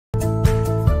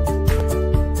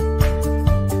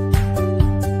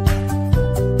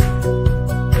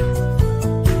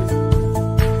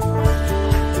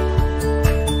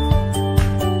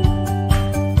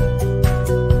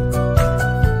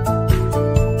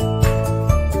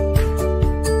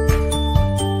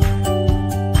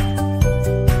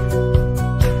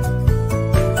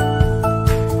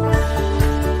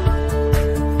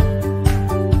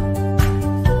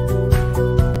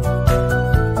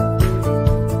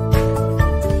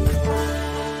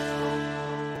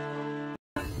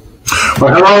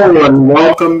Well, hello and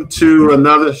welcome to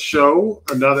another show,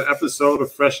 another episode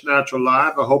of Fresh Natural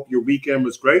Live. I hope your weekend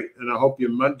was great, and I hope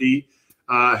your Monday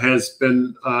has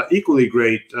been equally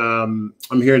great. I'm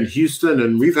here in Houston,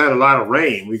 and we've had a lot of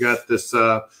rain. We got this,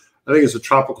 I think it's a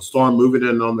tropical storm moving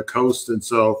in on the coast, and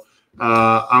so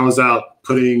I was out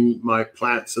putting my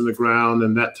plants in the ground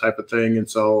and that type of thing, and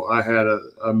so I had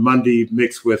a Monday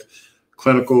mixed with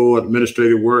clinical,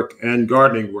 administrative work, and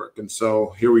gardening work, and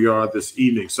so here we are this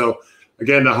evening. So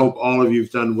again, I hope all of you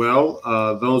have done well.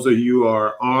 Those of you who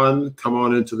are on, come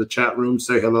on into the chat room,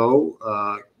 say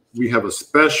hello. We have a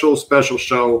special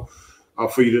show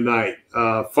for you tonight.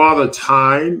 Father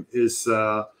Time is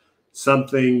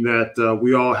something that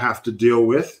we all have to deal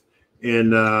with.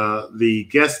 And the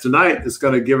guest tonight is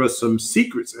going to give us some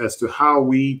secrets as to how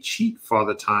we cheat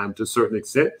Father Time to a certain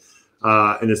extent,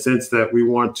 in the sense that we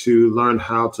want to learn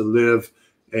how to live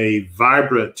a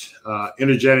vibrant,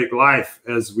 energetic life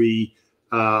as we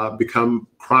become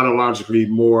chronologically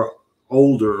more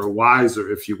older or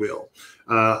wiser, if you will.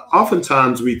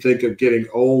 Oftentimes we think of getting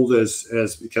old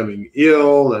as becoming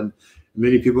ill, and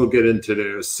many people get into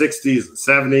their 60s,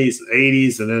 70s,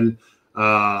 80s, and then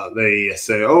they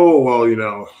say, oh, well, you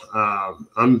know,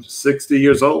 I'm 60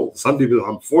 years old. Some people,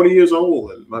 I'm 40 years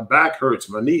old, and my back hurts,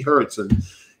 my knee hurts, and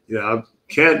you know, I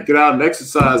can't get out and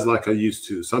exercise like I used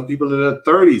to. Some people in their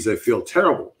 30s, they feel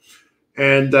terrible.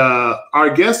 And our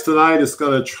guest tonight is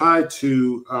going to try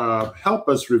to help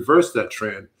us reverse that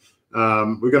trend.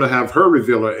 We're going to have her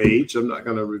reveal her age. I'm not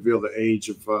going to reveal the age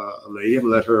of a lady. I'm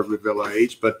going to let her reveal her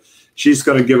age. But she's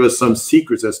going to give us some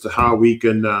secrets as to how we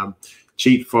can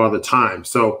cheat Father Time.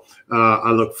 So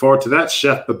I look forward to that.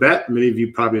 Chef Babette, many of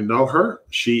you probably know her.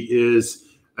 She is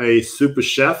a super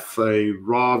chef, a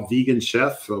raw vegan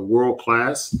chef, world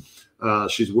class.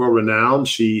 She's world-renowned.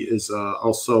 She is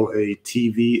also a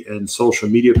TV and social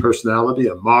media personality,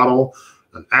 a model,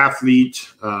 an athlete,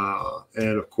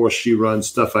 and of course, she runs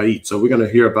Stuff I Eat. So we're going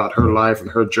to hear about her life and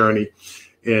her journey,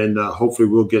 and hopefully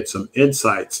we'll get some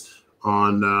insights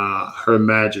on her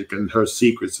magic and her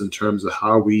secrets in terms of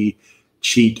how we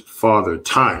cheat Father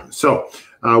Time. So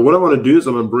what I want to do is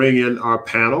I'm going to bring in our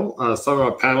panel. Some of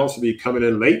our panels will be coming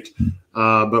in late.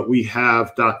 But we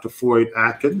have Dr. Floyd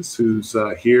Atkins, who's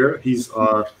here. He's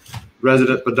our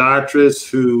resident podiatrist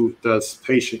who does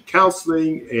patient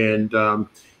counseling, and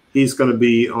he's going to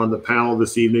be on the panel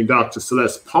this evening. Dr.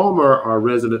 Celeste Palmer, our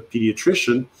resident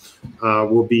pediatrician,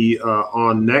 will be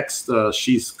on next.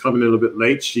 She's coming in a little bit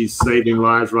late. She's saving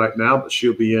lives right now, but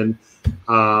she'll be in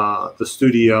the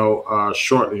studio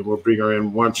shortly. We'll bring her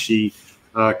in once she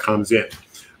comes in.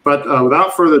 But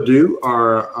without further ado,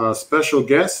 our special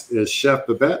guest is Chef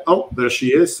Babette. Oh, there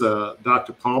she is,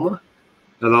 Dr. Palmer.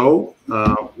 Hello.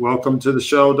 Welcome to the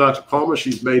show, Dr. Palmer.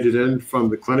 She's made it in from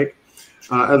the clinic.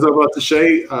 As I'm about to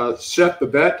say, Chef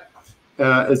Babette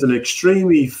is an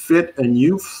extremely fit and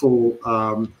youthful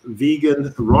raw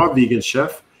vegan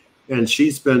chef, and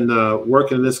she's been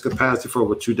working in this capacity for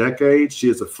over 2 decades. She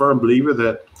is a firm believer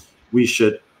that we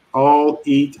should all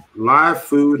eat live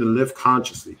food and live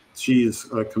consciously. She is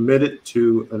committed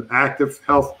to an active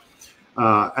health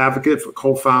advocate for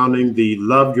co-founding the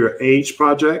Love Your Age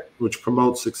Project, which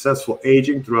promotes successful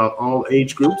aging throughout all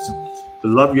age groups. The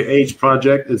Love Your Age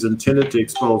Project is intended to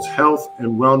expose health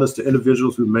and wellness to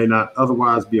individuals who may not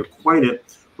otherwise be acquainted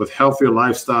with healthier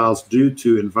lifestyles due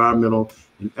to environmental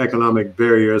and economic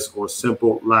barriers or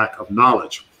simple lack of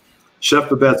knowledge. Chef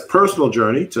Babette's personal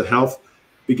journey to health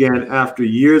began after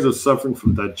years of suffering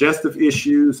from digestive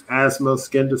issues, asthma,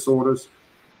 skin disorders.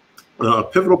 A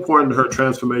pivotal point in her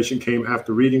transformation came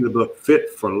after reading the book Fit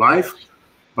for Life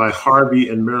by Harvey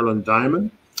and Marilyn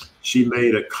Diamond. She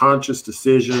made a conscious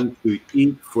decision to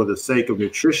eat for the sake of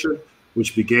nutrition,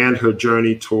 which began her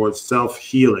journey towards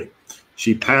self-healing.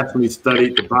 She passionately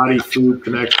studied the body-food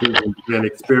connection and began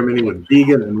experimenting with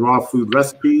vegan and raw food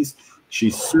recipes. She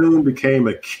soon became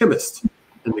a chemist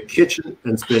in the kitchen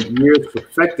and spent years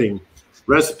perfecting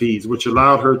recipes, which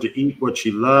allowed her to eat what she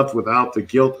loved without the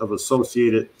guilt of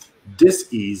associated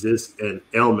diseases and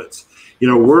ailments. You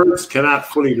know, words cannot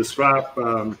fully describe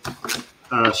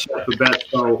Chef Babette.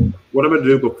 So what I'm going to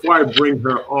do before I bring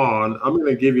her on, I'm going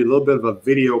to give you a little bit of a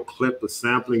video clip, a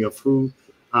sampling of who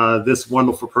this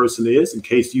wonderful person is, in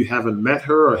case you haven't met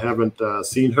her or haven't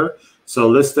seen her. So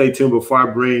let's stay tuned before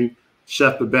I bring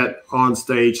Chef Babette on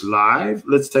stage live.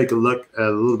 Let's take a look at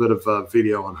a little bit of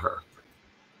video on her.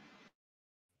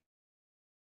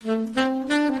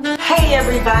 Hey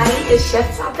everybody, it's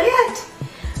Chef Babette.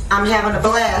 I'm having a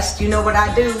blast. You know what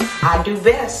I do? I do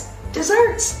best,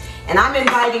 desserts. And I'm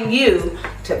inviting you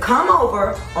to come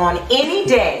over on any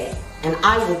day, and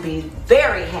I will be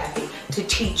very happy to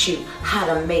teach you how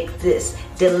to make this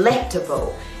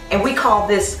delectable. And we call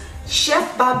this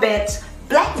Chef Babette's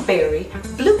Blackberry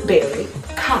Blueberry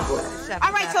Cobbler.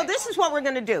 All right, so this is what we're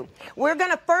gonna do. We're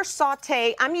gonna first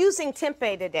saute. I'm using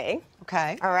tempeh today.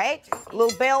 Okay. All right, a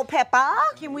little bell pepper.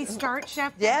 Can we start,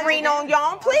 Chef? Yeah. Green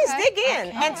onion, please dig in.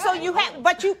 Okay. And so you have,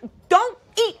 but you don't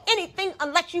eat anything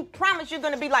unless you promise you're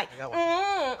gonna be like,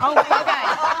 Oh, okay. Oh,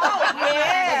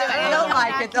 yeah. They'll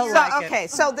like it. They'll like it. Okay,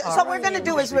 so what we're gonna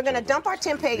do is we're gonna dump our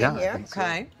tempeh in here.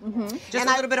 Okay. Just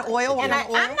a little bit of oil. And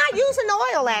I'm not using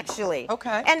oil actually.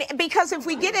 Okay. And because if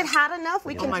we get it hot enough,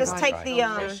 we can just take the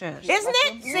isn't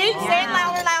it? See, say it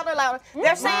louder, louder, louder.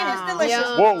 They're saying it's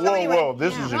delicious. Whoa, whoa, whoa!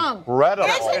 This is incredible.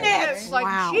 Isn't it? It's like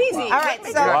cheesy. All right,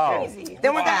 so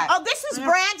then we're gonna. Oh, this is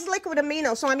Bragg's liquid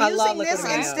amino, so I'm using this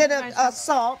instead of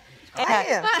salt. Okay.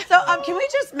 Yeah. So can we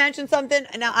just mention something?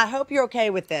 Now I hope you're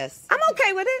okay with this. I'm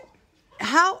okay with it.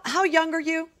 How young are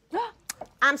you?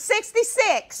 I'm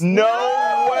 66.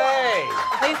 No way!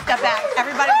 Please step back.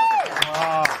 Everybody.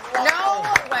 No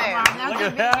way. Look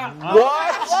at that.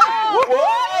 What?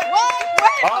 What?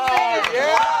 Oh,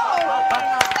 yeah!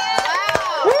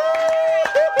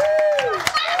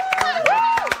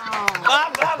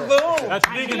 Boom! That's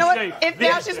big You know what? If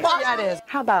that's just what that is.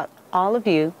 How about all of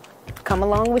you come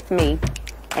along with me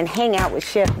and hang out with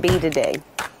Chef B today?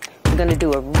 We're gonna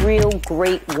do a real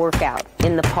great workout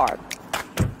in the park.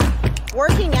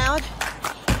 Working out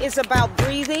is about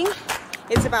breathing,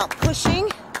 it's about pushing,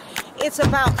 it's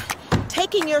about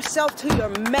taking yourself to your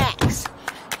max.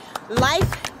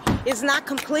 Life is not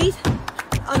complete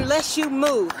unless you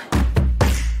move.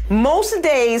 Most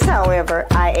days, however,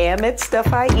 I am at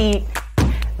Stuff I Eat,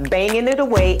 banging it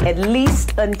away at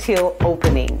least until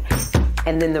opening.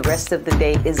 And then the rest of the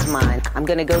day is mine. I'm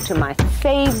gonna go to my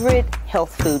favorite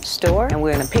health food store and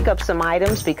we're gonna pick up some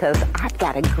items because I've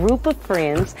got a group of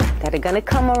friends that are gonna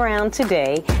come around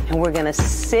today and we're gonna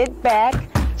sit back,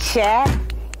 chat,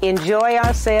 enjoy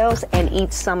ourselves, and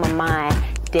eat some of my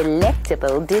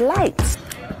delectable delights.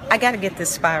 I gotta get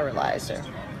this spiralizer.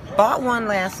 Bought one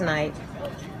last night,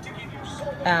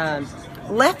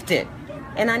 left it.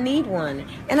 And I need one,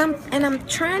 and I'm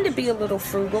trying to be a little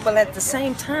frugal, but at the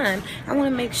same time, I want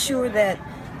to make sure that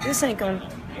this ain't gonna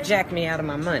jack me out of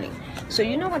my money. So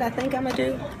you know what I think I'm gonna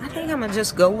do? I think I'm gonna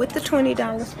just go with the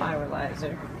 $20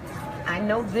 spiralizer. I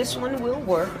know this one will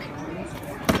work.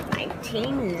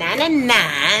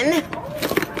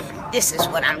 $19.99. This is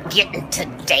what I'm getting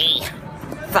today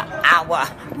for our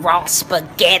raw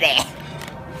spaghetti.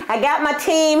 I got my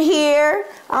team here,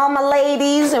 all my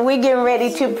ladies, and we're getting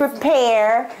ready to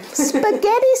prepare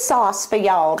spaghetti sauce for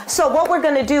y'all. So what we're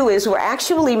gonna do is we're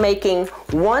actually making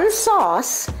one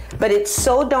sauce, but it's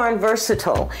so darn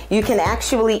versatile. You can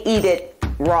actually eat it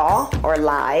raw or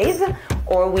live,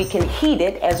 or we can heat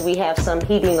it as we have some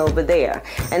heating over there.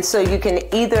 And so you can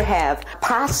either have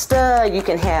pasta, you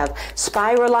can have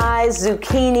spiralized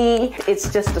zucchini. It's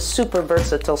just a super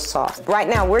versatile sauce. Right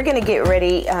now we're gonna get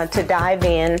ready to dive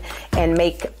in and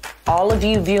make all of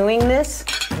you viewing this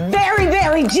very,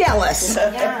 very jealous.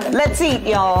 Yeah. Let's eat,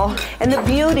 y'all. And the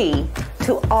beauty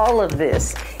to all of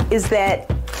this is that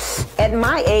at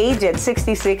my age, at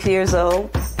 66 years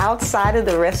old, outside of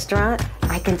the restaurant,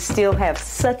 I can still have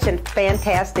such a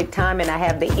fantastic time and I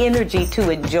have the energy to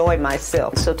enjoy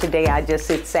myself. So today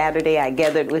it's Saturday, I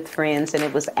gathered with friends and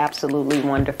it was absolutely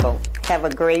wonderful. Have a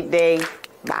great day.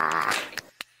 Bye.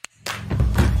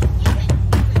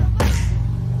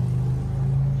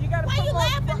 Why are you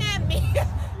laughing at me?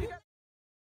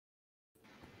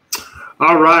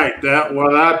 All right,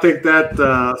 I think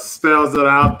that spells it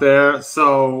out there.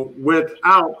 So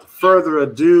without further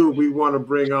ado, we want to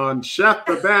bring on Chef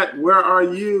Babette. Where are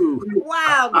you?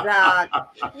 Wow,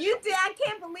 Doc. You did. I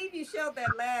can't believe you showed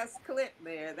that last clip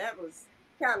there. That was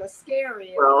kind of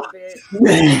scary a little bit.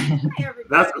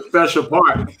 That's a special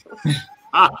part.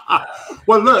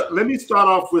 Well, look, let me start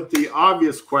off with the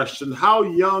obvious question. How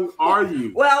young are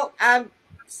you? Well, I'm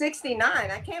 69.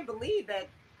 I can't believe that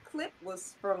clip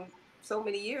was from so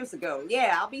many years ago.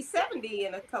 Yeah, I'll be 70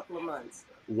 in a couple of months.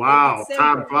 Wow,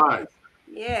 time flies.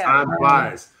 Yeah. Time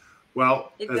flies.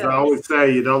 Well, as I always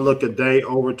say, you don't look a day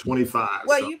over 25.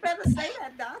 Well, so you better say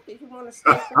that, Doc, if you want to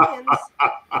stay friends.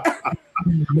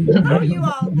 How are you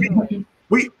all doing?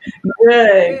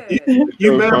 Good.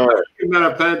 You met our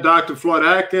Dr. Floyd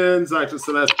Atkins, Dr.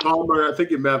 Celeste Palmer. I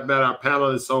think you met our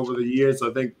panelists over the years.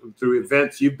 I think through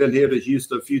events. You've been here to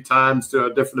Houston a few times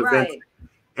to different events.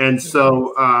 And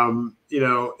so,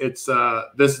 it's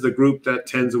this is the group that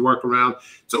tends to work around.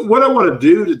 So what I want to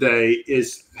do today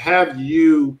is have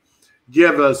you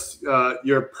give us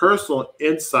your personal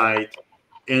insight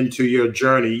into your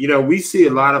journey. You know, we see a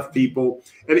lot of people,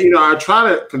 and I try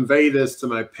to convey this to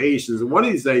my patients. And one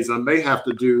of these days, I may have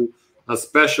to do a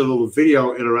special little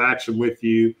video interaction with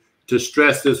you to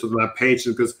stress this with my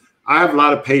patients, because I have a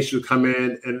lot of patients come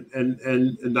in,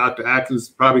 and Dr. Atkins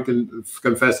probably can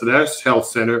confess to their health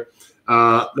center.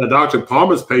 The Dr.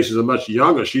 Palmer's patients are much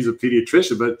younger. She's a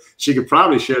pediatrician, but she could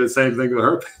probably share the same thing with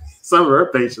her. Some of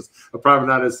her patients are probably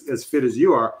not as fit as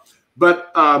you are.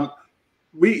 But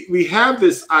we have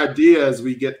this idea as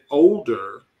we get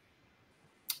older,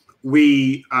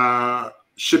 we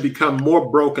should become more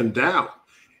broken down.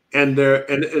 And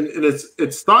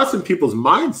it starts in people's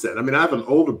mindset. I mean, I have an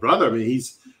older brother. I mean,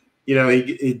 he's, he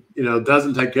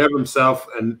doesn't take care of himself.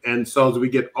 And so as we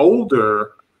get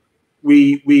older,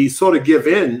 we sort of give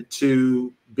in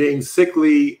to being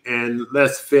sickly and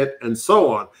less fit and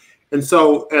so on. And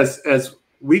so as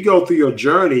we go through your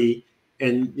journey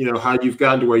and how you've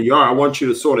gotten to where you are, I want you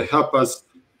to sort of help our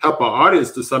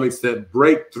audience to some extent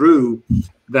break through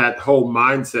that whole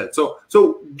mindset.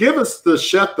 So give us the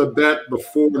Chef Babette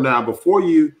before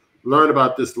you learn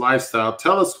about this lifestyle.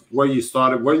 Tell us where you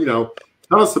started,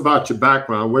 tell us about your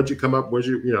background, where'd you come up, where'd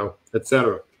you, et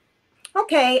cetera.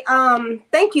 Okay.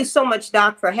 Thank you so much,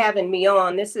 Doc, for having me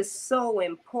on. This is so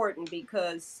important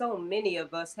because so many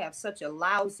of us have such a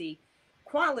lousy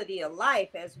quality of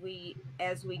life as we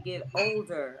get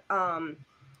older.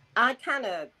 I kind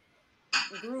of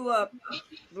grew up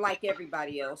like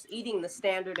everybody else, eating the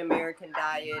standard American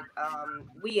diet.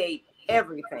 We ate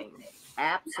everything,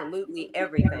 absolutely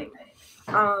everything.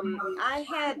 I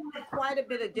had quite a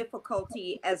bit of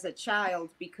difficulty as a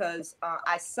child because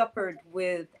I suffered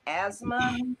with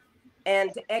asthma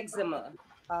and eczema.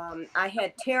 I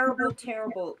had terrible,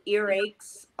 terrible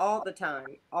earaches all the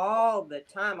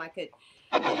time,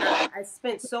 I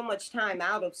spent so much time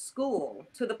out of school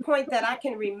to the point that I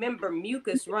can remember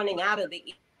mucus running out of the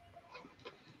ear.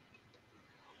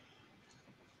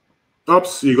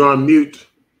 Oops, you're on mute.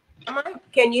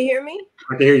 Can you hear me?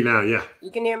 I can hear you now, yeah.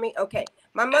 You can hear me? Okay.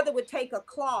 My mother would take a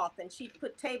cloth and she'd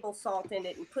put table salt in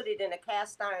it and put it in a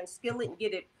cast iron skillet and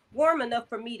get it warm enough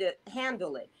for me to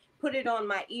handle it. Put it on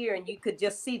my ear and you could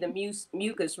just see the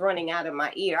mucus running out of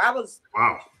my ear. I was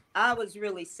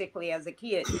really sickly as a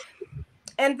kid.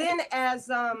 And then as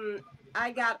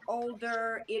I got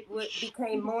older, it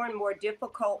became more and more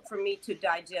difficult for me to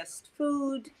digest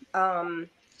food.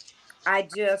 I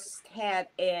just had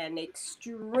an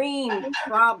extreme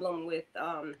problem with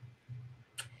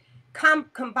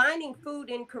combining food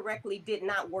incorrectly did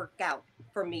not work out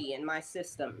for me in my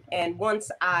system. And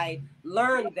once I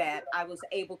learned that, I was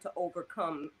able to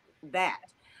overcome that.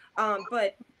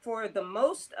 But for the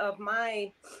most of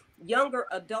my younger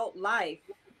adult life,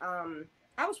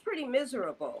 I was pretty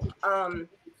miserable.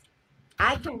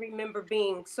 I can remember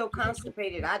being so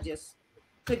constipated, I just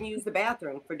couldn't use the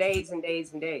bathroom for days and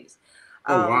days and days.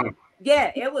 Oh, wow.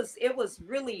 Yeah, it was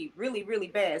really, really, really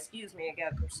bad. Excuse me, I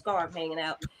got a scarf hanging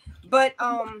out. But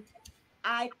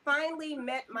I finally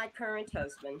met my current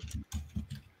husband.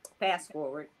 Fast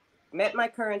forward, met my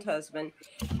current husband.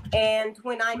 And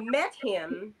when I met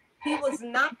him, he was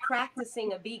not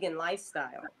practicing a vegan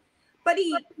lifestyle, but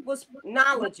he was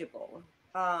knowledgeable.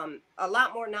 A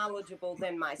lot more knowledgeable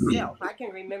than myself. I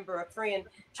can remember a friend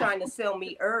trying to sell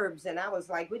me herbs, and I was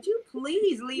like, "Would you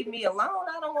please leave me alone?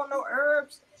 I don't want no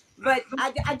herbs." But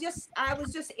I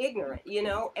was just ignorant,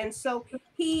 And so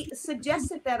he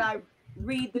suggested that I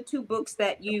read the two books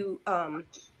that you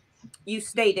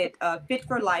stated, "Fit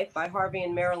for Life" by Harvey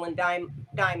and Marilyn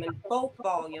Diamond, both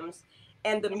volumes,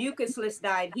 and "The Mucusless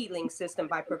Diet Healing System"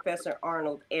 by Professor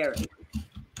Arnold Ehret.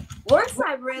 Once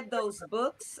I read those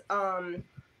books, and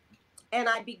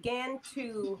I began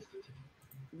to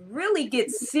really get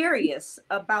serious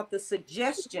about the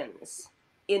suggestions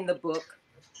in the book,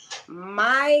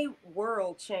 my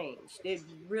world changed. It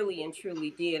really and truly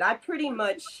did. I pretty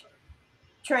much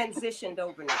transitioned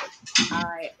overnight.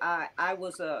 I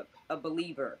was a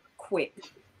believer quick.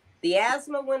 The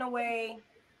asthma went away,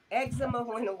 eczema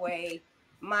went away,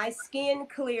 my skin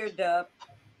cleared up.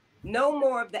 No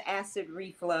more of the acid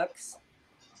reflux.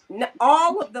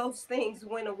 All of those things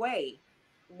went away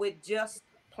with just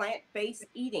plant-based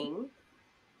eating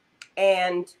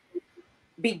and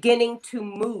beginning to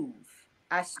move.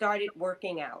 I started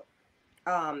working out.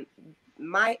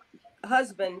 My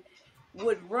husband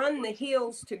would run the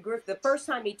hills to Griffith. The first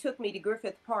time he took me to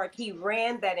Griffith Park, he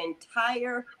ran that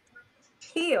entire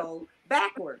hill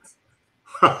backwards.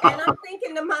 And I'm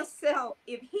thinking to myself,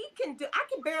 if he can do, I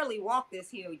can barely walk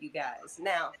this hill, you guys.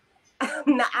 Now,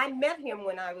 I met him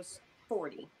when I was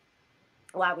 40.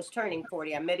 Well, I was turning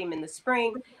 40. I met him in the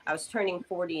spring. I was turning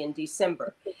 40 in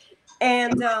December.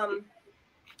 And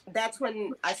that's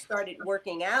when I started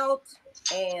working out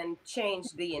and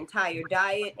changed the entire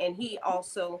diet. And he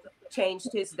also changed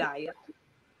his diet.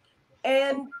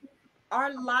 And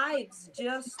our lives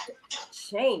just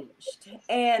changed.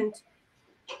 And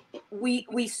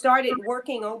we started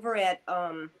working over at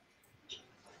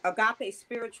Agape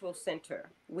Spiritual Center.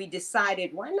 We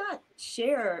decided, why not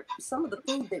share some of the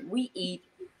food that we eat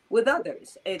with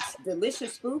others? It's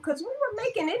delicious food because we were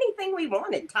making anything we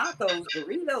wanted, tacos,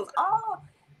 burritos, all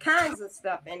kinds of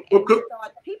stuff. And we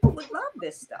thought people would love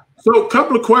this stuff. So a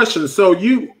couple of questions. So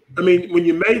I mean, when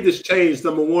you made this change,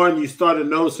 number one, you started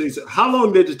noticing, how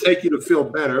long did it take you to feel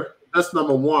better? That's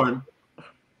number one.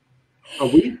 A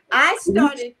week? I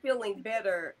started feeling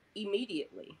better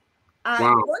immediately.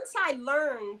 Wow. Once I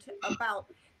learned about,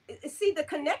 see, the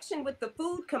connection with the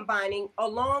food combining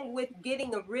along with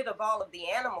getting rid of all of the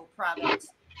animal products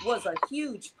was a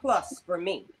huge plus for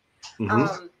me.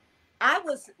 Mm-hmm. I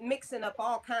was mixing up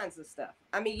all kinds of stuff.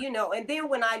 I mean, you know, and then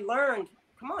when I learned,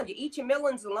 come on, you eat your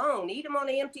melons alone, eat them on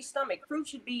an empty stomach. Fruit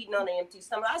should be eaten on an empty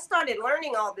stomach. I started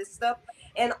learning all this stuff,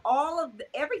 and all of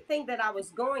everything that I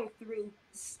was going through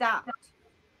stopped.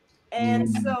 And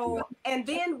so, and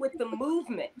then with the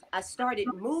movement, I started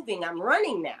moving. I'm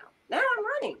running now. Now I'm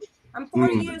running. I'm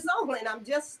 40 years old and I'm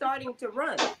just starting to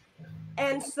run.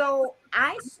 And so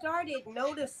I started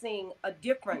noticing a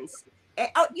difference.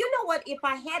 You know what? If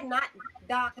I had not,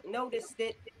 Doc, noticed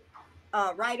it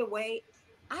right away,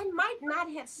 I might not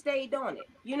have stayed on it.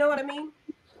 You know what I mean?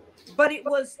 But it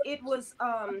was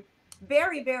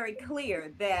very, very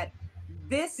clear that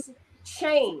this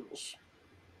change,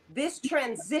 this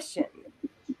transition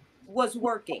was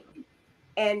working,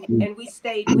 and we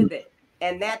stayed with it,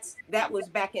 and that was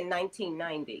back in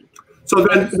 1990. So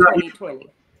then 2020.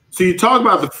 So you talk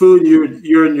about the food.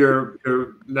 You and your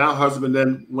now husband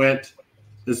then went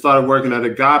and started working at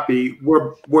Agape.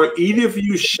 Were either of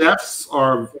you chefs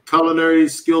or culinary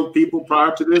skilled people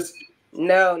prior to this?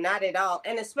 No, not at all,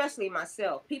 and especially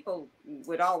myself. People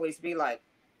would always be like,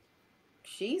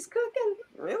 "She's cooking,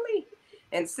 really?"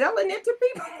 And selling it to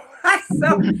people.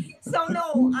 so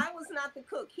no, I was not the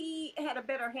cook. He had a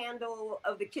better handle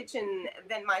of the kitchen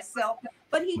than myself,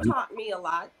 but he taught me a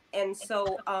lot. And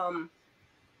so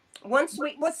once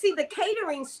the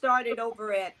catering started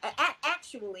over at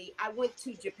actually, I went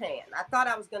to Japan. I thought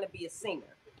I was going to be a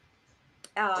singer.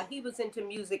 He was into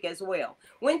music as well.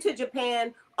 Went to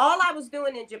Japan. All I was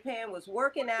doing in Japan was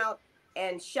working out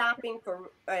and shopping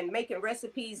and making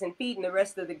recipes and feeding the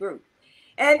rest of the group.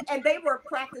 And they were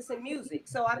practicing music.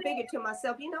 So I figured to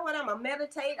myself, you know what, I'm going to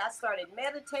meditate. I started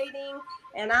meditating,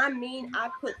 and I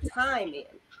put time in.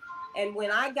 And when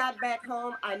I got back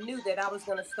home, I knew that I was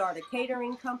going to start a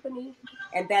catering company.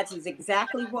 And that's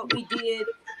exactly what we did.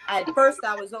 At first,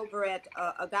 I was over at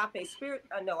Agape Spirit.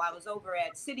 I was over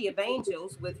at City of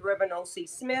Angels with Reverend O.C.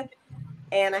 Smith.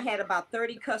 And I had about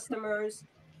 30 customers.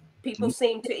 People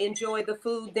seemed to enjoy the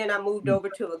food. Then I moved over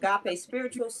to Agape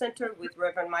Spiritual Center with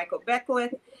Reverend Michael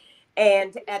Beckwith.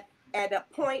 And at a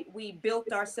point, we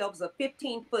built ourselves a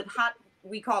 15-foot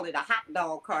we call it a hot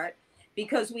dog cart,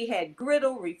 because we had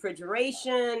griddle,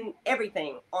 refrigeration,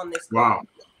 everything on this thing. Wow.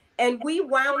 And we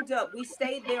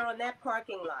stayed there on that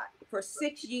parking lot for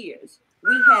 6 years.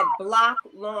 We had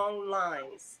block-long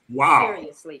lines. Wow.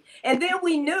 Seriously. And then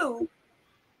we knew,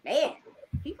 man,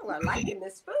 people are liking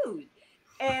this food.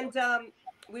 And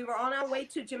we were on our way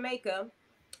to Jamaica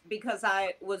because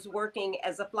I was working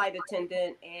as a flight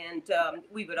attendant, and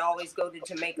we would always go to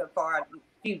Jamaica for a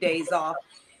few days off.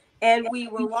 And we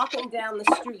were walking down the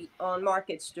street on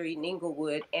Market Street in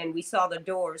Inglewood, and we saw the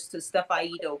doors to Stuff I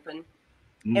Eat open.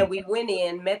 And we went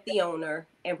in, met the owner,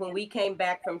 and when we came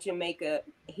back from Jamaica,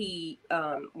 he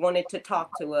wanted to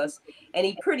talk to us, and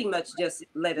he pretty much just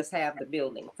let us have the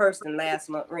building. First and last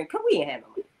month rent, because we had no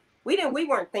money. We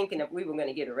weren't thinking that we were going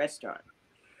to get a restaurant.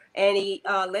 And he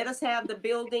let us have the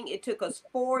building. It took us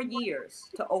 4 years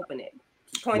to open it.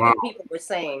 To the point that people were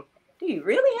saying, do you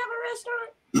really have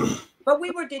a restaurant? But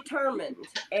we were determined.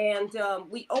 And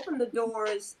we opened the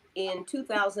doors in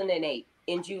 2008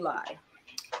 in July.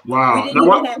 Wow. We didn't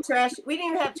even have trash. We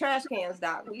didn't even have trash cans,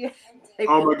 Doc.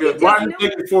 Oh my God! Why did it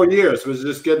take you 4 years? Was it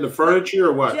just getting the furniture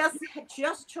or what?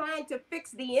 Just trying to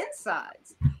fix the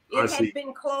insides. It had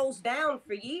been closed down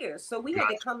for years, so we had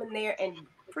to come in there and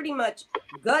pretty much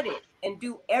gut it and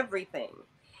do everything.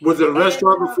 Was it a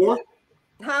restaurant before?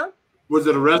 Huh? Was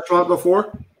it a restaurant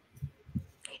before?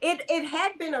 It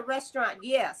had been a restaurant,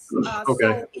 yes. Okay.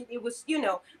 So it was,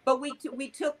 but we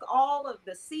took all of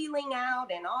the ceiling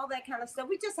out and all that kind of stuff.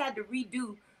 We just had to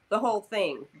redo the whole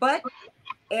thing. But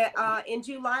in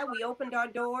July, we opened our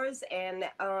doors, and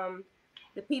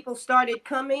the people started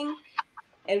coming.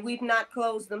 and we've not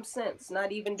closed them since,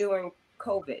 not even during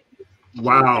COVID.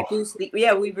 Wow.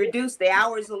 We've reduced the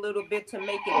hours a little bit to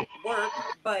make it work,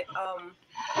 but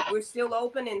we're still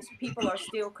open and people are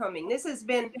still coming. This has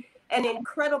been an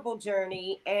incredible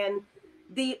journey, and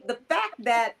the fact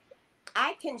that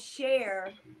I can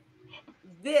share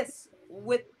this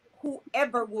with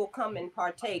whoever will come and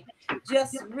partake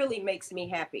just really makes me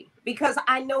happy, because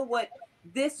I know what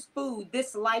this food,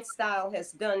 this lifestyle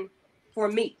has done for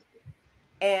me.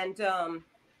 And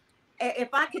if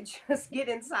I could just get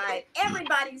inside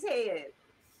everybody's head.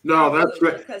 No, that's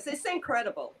great. Because it's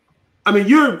incredible. I mean,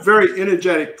 you're a very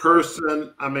energetic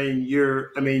person. I mean,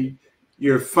 you're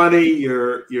funny,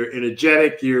 you're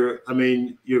energetic, you're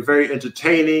very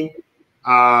entertaining,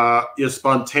 you're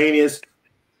spontaneous.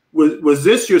 Was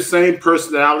this your same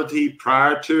personality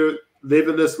prior to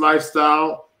living this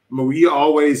lifestyle? I mean, were you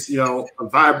always, a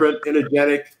vibrant,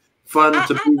 energetic, fun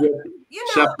to be with?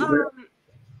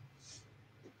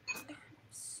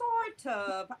 Sort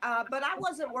of, but I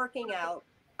wasn't working out.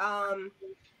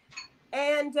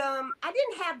 And I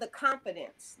didn't have the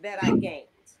confidence that I gained.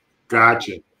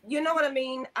 Gotcha. You know what I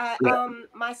mean?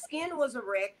 My skin was a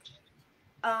wreck.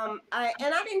 And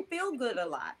I didn't feel good a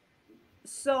lot.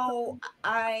 So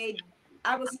I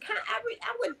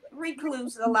would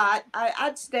recluse a lot.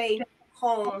 I'd stay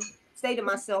home, stay to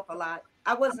myself a lot.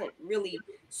 I wasn't really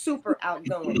super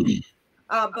outgoing.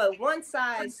 But once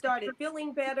I started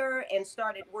feeling better and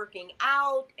started working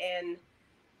out and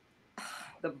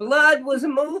the blood was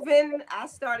moving, I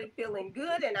started feeling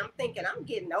good, and I'm thinking I'm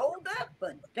getting older,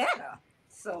 but better.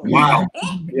 So wow,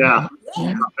 yeah.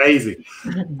 Amazing.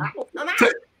 I'm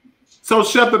out. So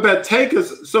Chef Babette, take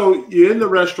us. So you're in the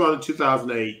restaurant in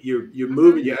 2008. You're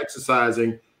moving, you're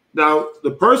exercising. Now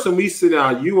the person we see now,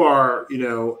 you are,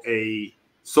 a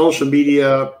social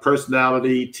media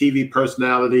personality, TV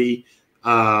personality.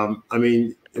 I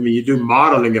mean, you do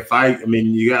modeling.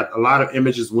 You got a lot of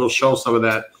images. We'll show some of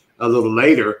that a little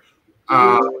later.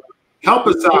 Help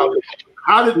us out.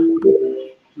 How did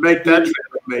you make that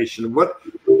transformation? What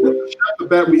Chef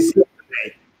Babette we see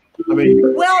today? I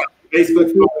mean, well, Facebook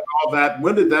and all that.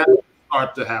 When did that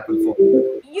start to happen for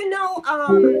you?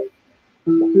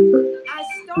 I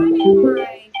started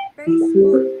my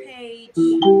Facebook page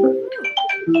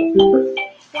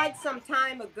quite some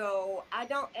time ago.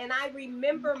 I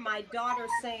remember my daughter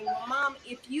saying, "Well, Mom,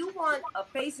 if you want a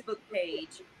Facebook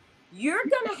page, you're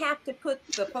going to have to put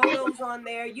the photos on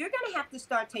there. You're going to have to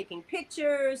start taking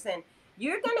pictures, and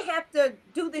you're going to have to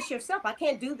do this yourself. I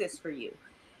can't do this for you."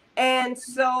 And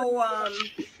so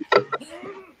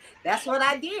that's what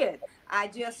I did. I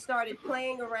just started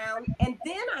playing around. And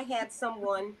then I had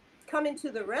someone come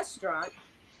into the restaurant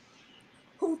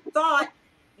who thought,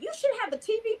 you should have a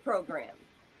TV program.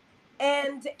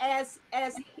 And as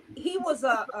he was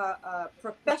a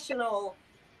professional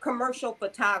commercial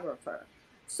photographer.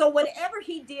 So whatever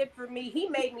he did for me, he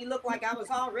made me look like I was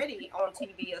already on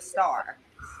TV, a star.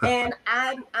 And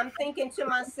I'm thinking to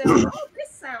myself, oh, this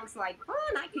sounds like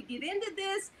fun. I could get into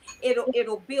this.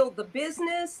 It'll build the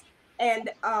business. And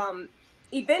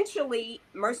eventually,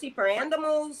 Mercy for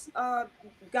Animals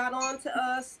got on to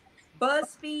us.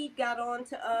 BuzzFeed got on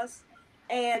to us.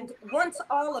 And once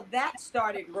all of that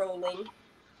started rolling,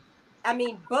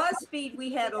 BuzzFeed,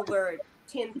 we had over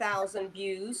 10,000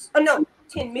 views. Oh, no,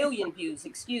 10 million views,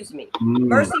 excuse me.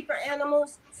 Mercy for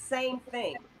Animals, same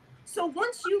thing. So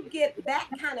once you get that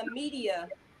kind of media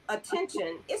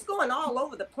attention, it's going all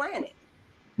over the planet.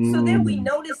 So then we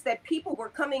noticed that people were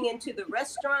coming into the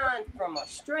restaurant from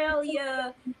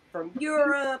Australia, from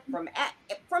Europe, from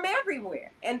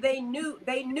everywhere. And they knew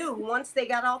once they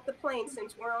got off the plane,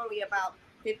 since we're only about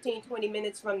 15, 20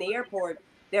 minutes from the airport,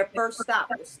 their first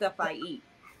stop was Stuff I Eat.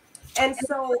 And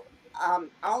so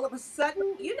all of a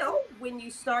sudden, when you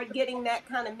start getting that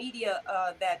kind of media,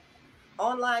 that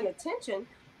online attention,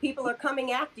 people are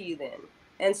coming after you then.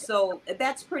 And so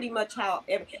that's pretty much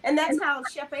and that's how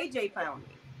Chef AJ found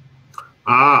me.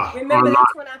 Remember,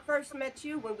 that's when I first met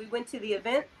you, when we went to the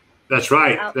event? That's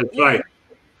right. Right.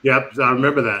 Yep, I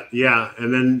remember that. Yeah,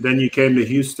 and then you came to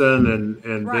Houston,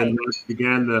 and right. Then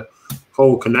began the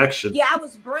whole connection. Yeah, I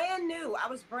was brand new.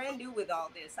 With all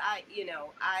this. I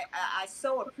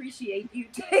so appreciate you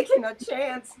taking a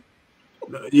chance.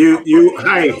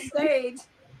 Hey. Stage.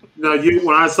 No,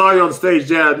 when I saw you on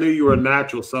stage, I knew you were a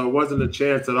natural, so it wasn't a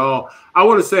chance at all. I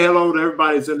want to say hello to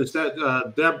everybody who's in the chat.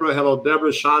 Deborah, hello,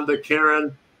 Deborah, Shonda,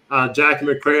 Karen, Jackie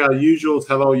McCray, our usuals.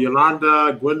 Hello,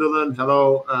 Yolanda, Gwendolyn,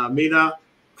 hello, Amina,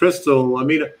 Crystal,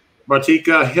 Amina,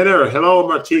 Martika, Hitter, hello,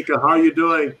 Martika, how are you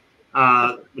doing?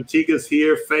 Martika's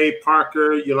here, Faye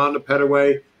Parker, Yolanda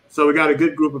Petaway, So we got a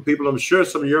good group of people. I'm sure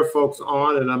some of your folks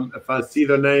on, and if I see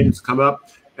their names come up,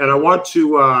 and I want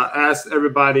to ask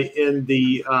everybody in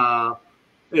the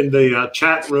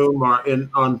chat room or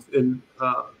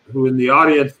who in the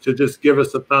audience to just give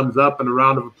us a thumbs up and a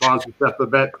round of applause for Chef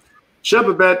Babette. Chef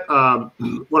Babette,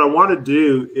 what I want to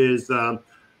do is I'm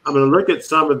going to look at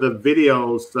some of the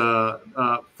videos,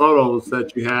 photos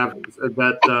that you have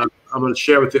that I'm going to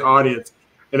share with the audience.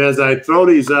 And as I throw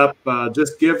these up,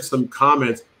 just give some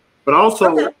comments, but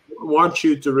also want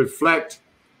you to reflect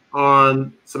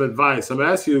on some advice. I'm going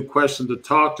to ask you a question to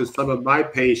talk to some of my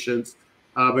patients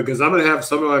because I'm going to have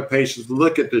some of my patients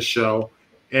look at this show,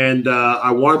 and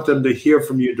I want them to hear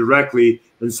from you directly.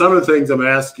 And some of the things I'm going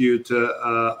to ask you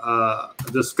to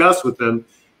discuss with them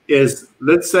is,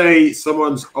 let's say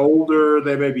someone's older,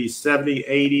 they may be 70,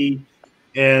 80,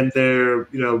 and they're,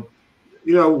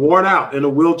 worn out in a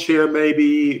wheelchair,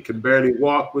 maybe can barely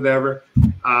walk, whatever.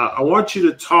 I want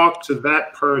you to talk to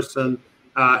that person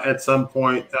at some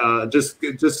point. Just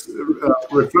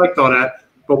reflect on that.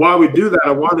 But while we do that, I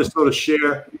want to sort of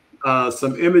share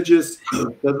some images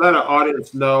to let our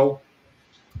audience know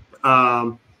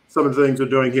some of the things we're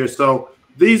doing here. So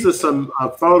these are some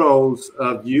photos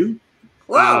of you,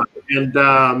 and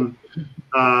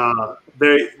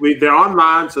they're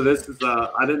online. So this is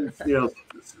I didn't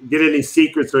get any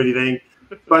secrets or anything,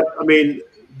 but I mean,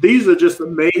 these are just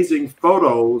amazing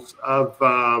photos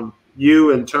of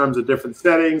you in terms of different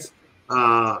settings,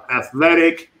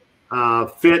 athletic,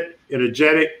 fit,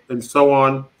 energetic, and so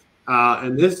on.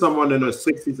 And here's someone in their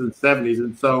 60s and 70s.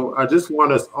 And so I just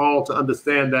want us all to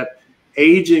understand that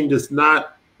aging does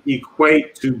not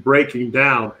equate to breaking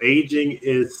down. Aging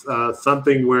is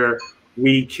something where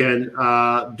we can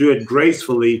do it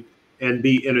gracefully and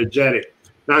be energetic.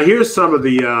 Now, here's some of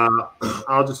the,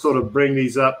 I'll just sort of bring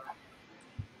these up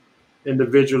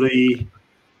individually.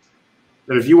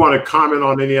 And if you want to comment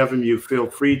on any of them, you feel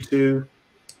free to.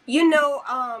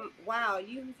 Wow,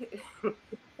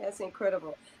 that's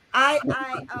incredible. I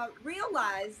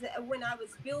realized that when I was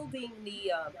building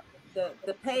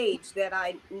the page that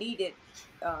I needed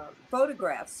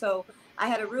photographs. So I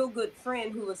had a real good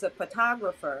friend who was a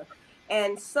photographer,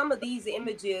 and some of these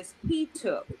images he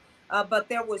took, but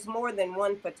there was more than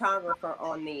one photographer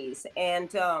on these. And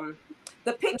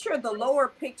the picture, the lower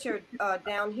picture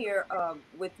down here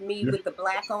with me with the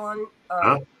black on,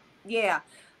 yeah.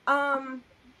 I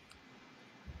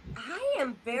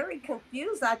am very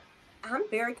confused. I'm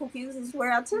very confused as to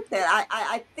where I took that.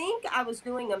 I think I was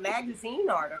doing a magazine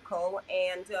article,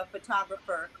 and a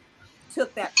photographer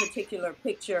took that particular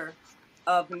picture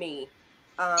of me.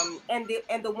 And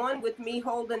the one with me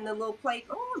holding the little plate.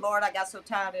 Oh Lord, I got so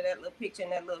tired of that little picture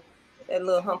and that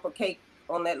little hump of cake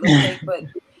on that little plate, but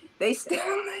they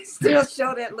still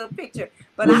show that little picture.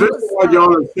 But well, this is what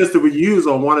y'all insisted we use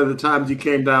on one of the times you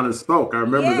came down and spoke. I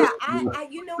remember. Yeah, this.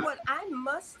 you know what? I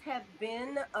must have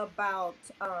been about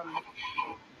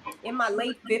in my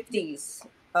late 50s.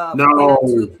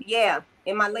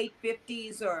 In my late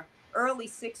 50s or early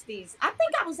 60s. I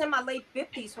think I was in my late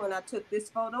 50s when I took this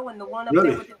photo, and the one up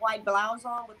there with the white blouse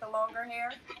on with the longer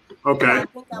hair. Okay. I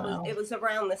think it was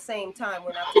around the same time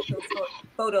when I took those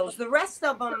photos. The rest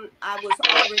of them, I was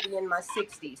already in my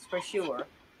 60s for sure.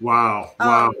 Wow.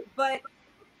 Wow. But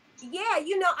yeah,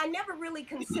 I never really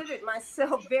considered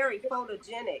myself very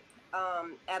photogenic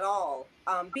at all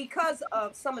because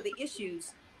of some of the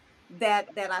issues that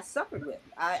I suffered with.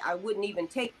 I wouldn't even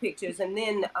take pictures. And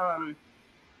then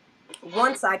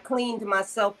once I cleaned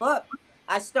myself up,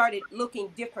 I started looking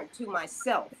different to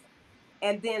myself.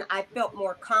 And then I felt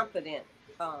more confident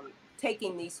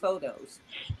taking these photos.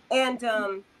 And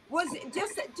was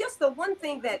just the one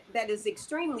thing that is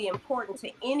extremely important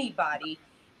to anybody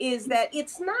is that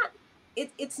it's not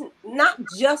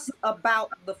just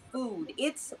about the food.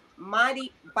 It's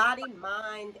body,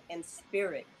 mind, and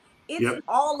spirit. It's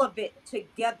all of it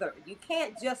together. You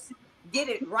can't just get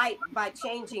it right by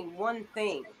changing one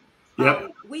thing.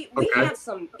 We have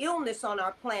some illness on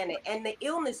our planet, and the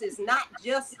illness is not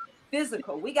just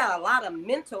physical. We got a lot of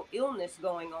mental illness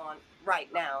going on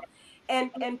right now.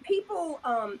 And people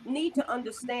need to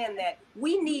understand that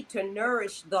we need to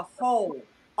nourish the whole,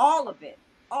 all of it.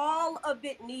 All of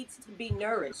it needs to be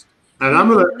nourished. And I'm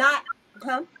gonna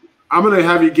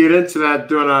have you get into that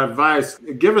during our advice.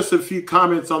 Give us a few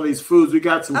comments on these foods. We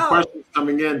got some questions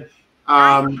coming in.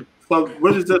 So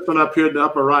what is this one up here in the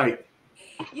upper right?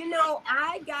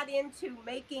 I got into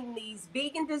making these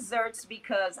vegan desserts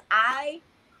because I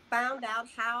found out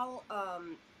how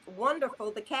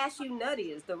wonderful the cashew nut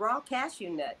is, the raw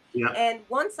cashew nut. Yeah. And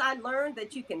once I learned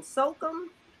that you can soak them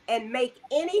and make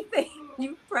anything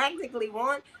you practically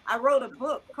want. I wrote a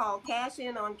book called Cash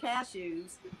In on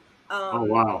Cashews. Oh,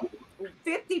 wow.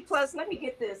 50 plus, let me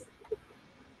get this.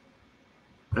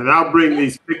 And I'll bring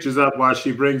these pictures up while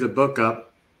she brings the book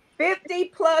up. 50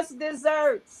 plus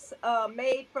desserts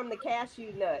made from the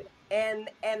cashew nut. And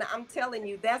I'm telling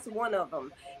you, that's one of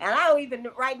them. And I don't even,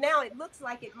 right now, it looks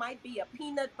like it might be a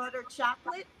peanut butter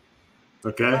chocolate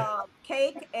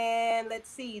cake. And let's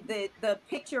see, the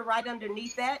picture right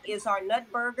underneath that is our nut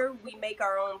burger. We make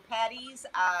our own patties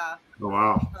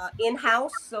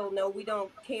in-house. So no, we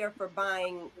don't care for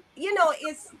buying. You know,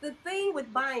 it's the thing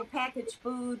with buying packaged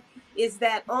food is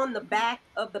that on the back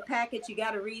of the package, you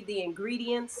got to read the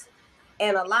ingredients.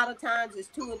 And a lot of times it's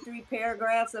 2 or 3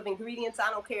 paragraphs of ingredients.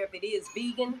 I don't care if it is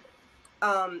vegan.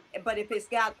 But if it's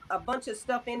got a bunch of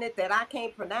stuff in it that I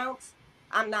can't pronounce,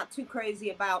 I'm not too crazy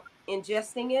about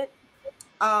ingesting it.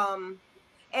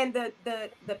 And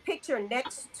the picture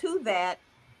next to that,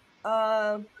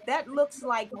 that looks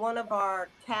like one of our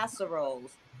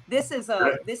casseroles. This is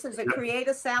a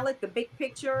creator salad. The big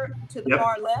picture to the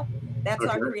far left, that's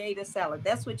our creator salad.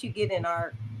 That's what you get in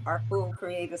our full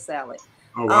creator salad.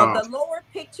 Oh, wow. The lower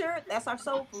picture, that's our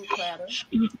soul food platter.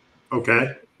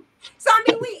 Okay. So I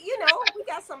mean, we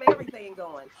got some everything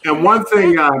going. And one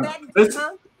thing,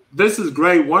 this is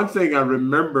great. One thing I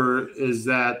remember is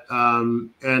that,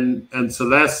 and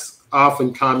Celeste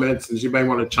often comments, and she may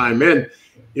want to chime in.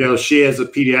 You know, she has a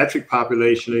pediatric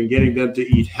population, and getting them to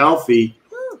eat healthy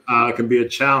can be a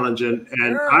challenge. And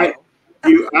I've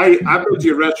been to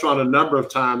your restaurant a number of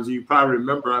times. You probably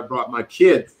remember I brought my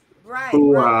kids.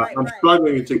 I'm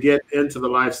struggling to get into the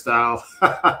lifestyle.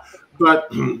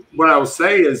 But what I will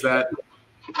say is that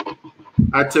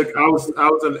I was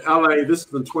in LA, this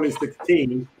was in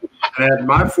 2016. I had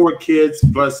my 4 kids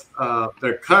plus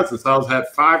their cousins. So I had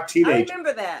 5 teenagers. I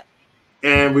remember that.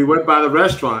 And we went by the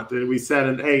restaurant and we sat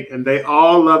and ate, and they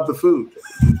all loved the food.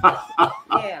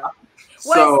 Yeah.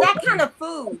 Well, it's that kind of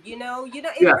food, it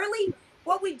really,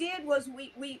 what we did was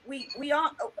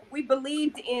we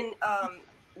believed in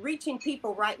reaching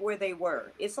people right where they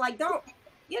were. It's like, I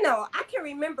can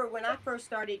remember when I first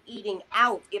started eating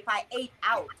out, if I ate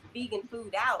out, vegan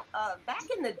food out, back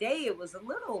in the day, it was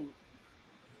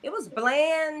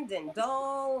bland and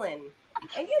dull and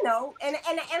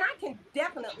I can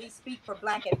definitely speak for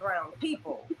Black and brown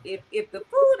people. If the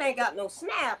food ain't got no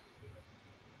snap,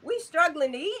 we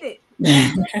struggling to eat it.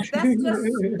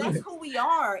 That's who we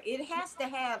are. It has to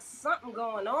have something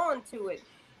going on to it.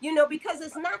 Because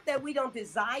it's not that we don't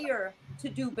desire to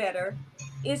do better.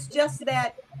 It's just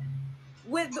that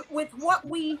with what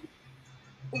we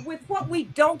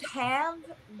don't have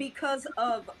because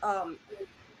of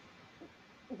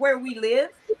where we live,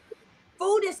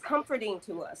 food is comforting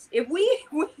to us. If we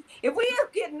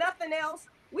don't get nothing else,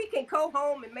 we can go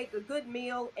home and make a good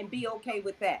meal and be okay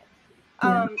with that.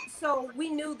 So we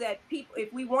knew that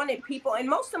if we wanted people, and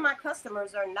most of my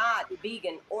customers are not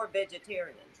vegan or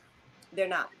vegetarian. They're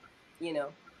not,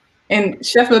 And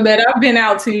Chef Babette, I've been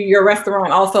out to your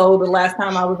restaurant also the last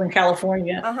time I was in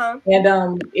California.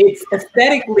 And it's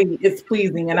aesthetically, it's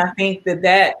pleasing. And I think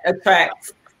that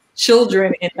attracts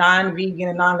children and non-vegan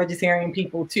and non-vegetarian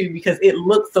people too, because it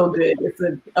looks so good. It's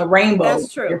a rainbow.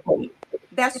 That's true.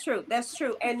 That's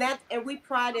true. And we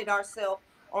prided ourselves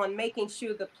on making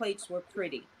sure the plates were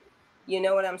pretty. You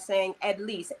know what I'm saying? At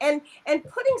least. And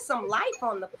putting some life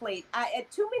on the plate.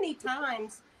 Too many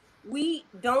times we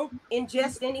don't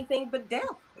ingest anything but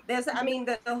death.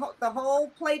 The whole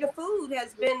plate of food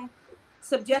has been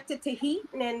subjected to heat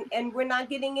and we're not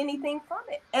getting anything from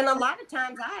it. And a lot of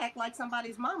times I act like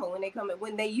somebody's mama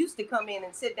when they used to come in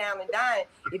and sit down and dine.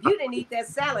 If you didn't eat that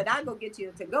salad, I'd go get you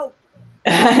a to-go.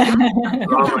 Look,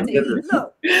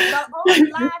 the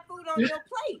only live food on your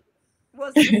plate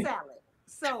was the salad.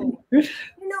 So, we have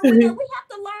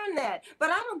to learn that. But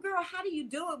girl, how do you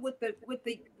do it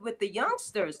with the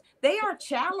youngsters? They are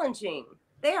challenging.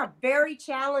 They are very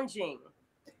challenging.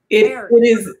 It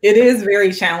is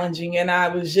very challenging. And I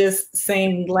was just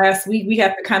saying last week, we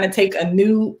have to kind of take a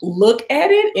new look at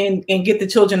it and get the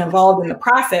children involved in the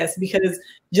process, because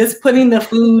just putting the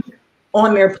food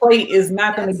on their plate is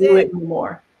not going to do it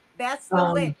anymore. That's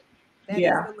the lick. That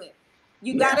is the lick.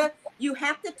 You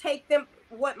have to take them.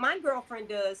 What my girlfriend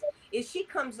does is she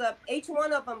comes up, each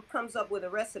one of them comes up with a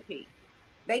recipe.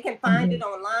 They can find it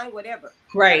online, whatever.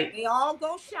 Right. They all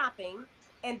go shopping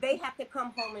and they have to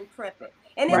come home and prep it.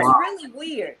 And it's really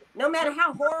weird. No matter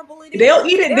how horrible it is, they'll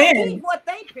eat it then. Eat what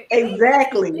they pick.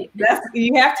 Exactly.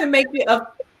 You have to make it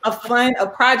a fun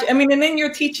project. And then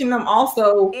you're teaching them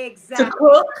also to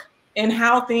cook and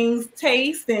how things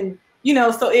taste and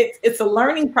So it's a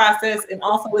learning process, and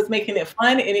also it's making it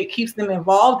fun, and it keeps them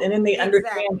involved, and then they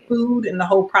understand food and the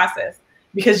whole process,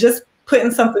 because just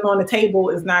putting something on the table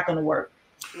is not going to work.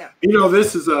 No.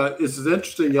 This is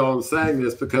interesting, y'all saying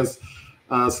this, because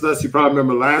Celeste, you probably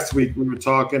remember last week we were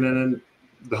talking, and then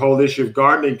the whole issue of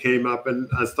gardening came up, and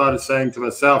I started saying to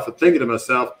myself, or thinking to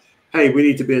myself, hey, we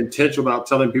need to be intentional about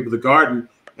telling people to garden.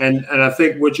 And I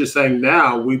think what you're saying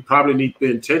now, we probably need to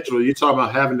be intentional. You're talking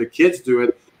about having the kids do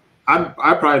it.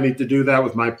 I probably need to do that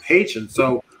with my patients.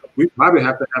 So we probably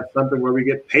have to have something where we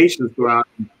get patients go out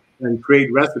and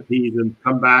create recipes and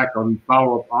come back on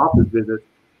follow-up office visits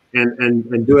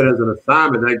and do it as an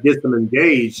assignment that gets them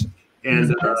engaged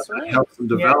and helps them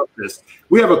develop this.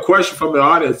 We have a question from the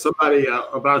audience, somebody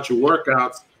about your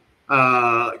workouts.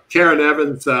 Karen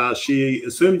Evans, she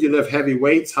assumed you lift heavy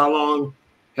weights. How long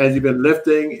has you been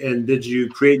lifting, and did you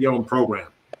create your own program?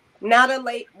 Not a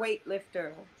late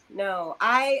weightlifter. No,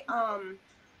 I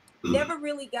never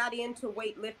really got into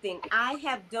weightlifting. I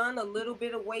have done a little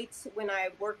bit of weights when I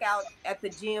work out at the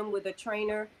gym with a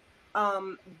trainer,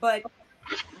 but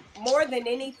more than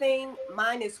anything,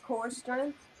 mine is core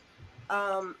strength.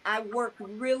 I work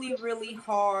really, really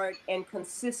hard and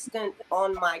consistent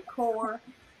on my core.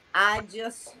 I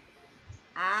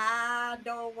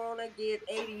don't want to get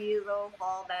 80 years old,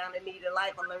 fall down, and need a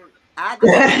life alert. I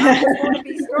just want to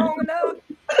be strong enough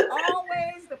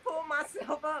always to pull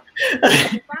myself up.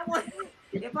 If I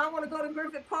want to go to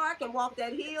Griffith Park and walk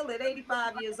that hill at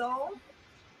 85 years old,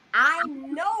 I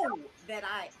know that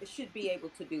I should be able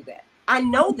to do that. I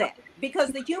know that, because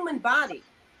the human body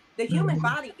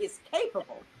is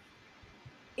capable,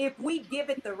 if we give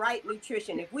it the right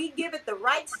nutrition, if we give it the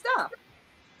right stuff,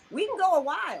 we can go a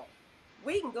while.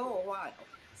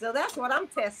 So that's what I'm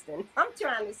testing. I'm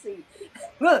trying to see.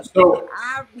 Look, so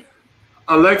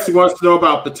Alexi wants to know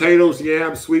about potatoes,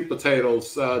 yams, sweet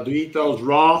potatoes. Do you eat those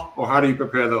raw, or how do you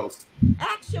prepare those?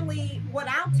 Actually, what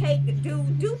I'll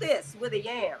do this with a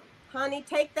yam. Honey,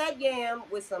 take that yam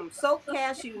with some soaked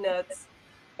cashew nuts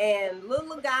and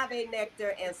little agave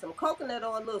nectar and some coconut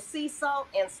oil, a little sea salt,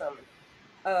 and some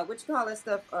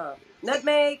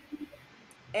nutmeg,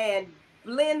 and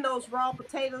blend those raw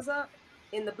potatoes up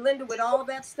in the blender with all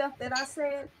that stuff that I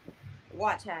said.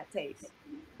 Watch how it tastes.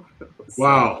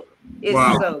 Wow.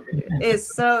 So good.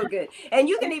 It's so good. And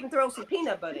you can even throw some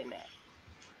peanut butter in that.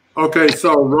 Okay,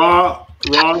 so raw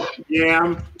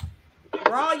yam.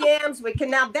 Raw yams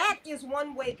now that is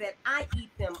one way that I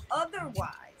eat them.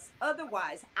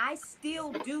 Otherwise, I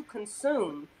still do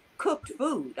consume cooked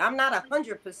food. I'm not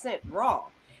 100% raw,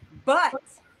 but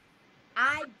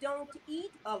I don't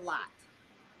eat a lot.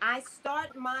 I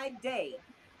start my day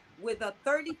with a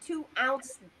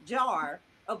 32-ounce jar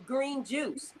of green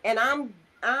juice, and I'm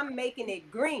making it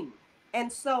green.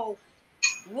 And so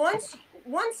once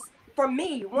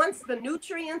the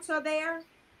nutrients are there,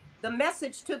 the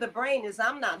message to the brain is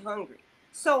I'm not hungry.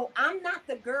 So I'm not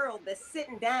the girl that's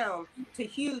sitting down to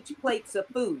huge plates of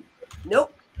food.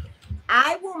 Nope.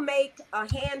 I will make a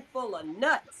handful of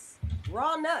nuts,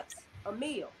 raw nuts, a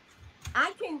meal.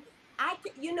 I can,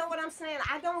 you know what I'm saying?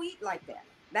 I don't eat like that.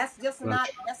 That's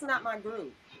not my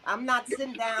groove. I'm not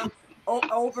sitting down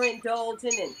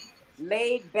overindulging and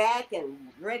laid back and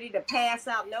ready to pass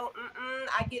out. No,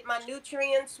 I get my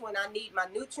nutrients when I need my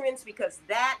nutrients, because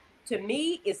that, to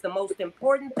me, is the most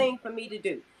important thing for me to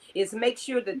do, is make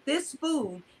sure that this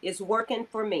food is working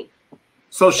for me.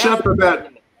 So Chef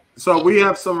Babette, so we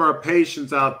have some of our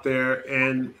patients out there,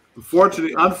 and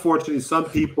unfortunately, some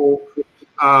people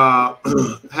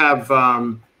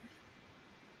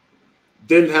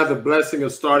didn't have the blessing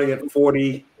of starting at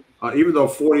 40, even though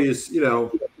 40 is,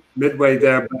 midway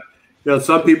there. But,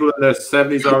 some people in their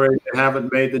 70s already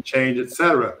haven't made the change,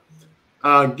 etc.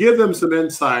 Give them some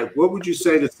insight. What would you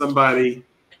say to somebody,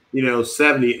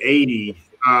 70, 80,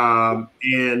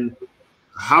 and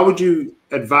how would you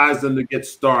advise them to get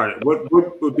started? What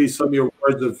would be some of your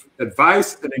words of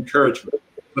advice and encouragement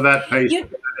for that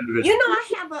patient?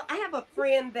 I have a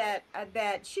friend that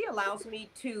she allows me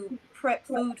to prep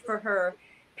food for her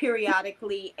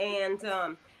periodically, and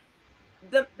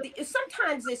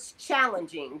sometimes it's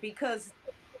challenging because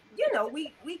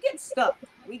we get stuck.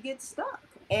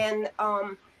 And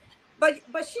but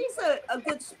she's a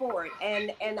good sport,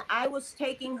 and I was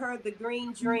taking her the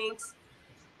green drinks.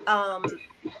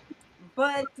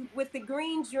 But with the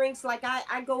green drinks, like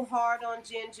I go hard on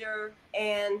ginger,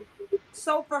 and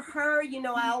so for her,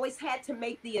 I always had to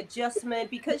make the adjustment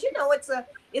because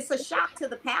it's a shock to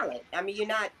the palate. I mean, you're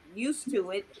not used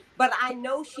to it, but I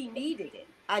know she needed it.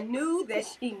 I knew that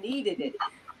she needed it.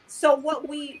 So what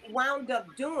we wound up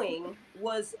doing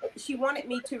was she wanted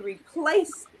me to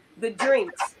replace the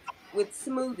drinks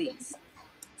smoothies.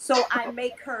 So I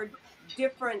make her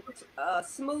different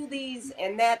smoothies,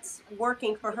 and that's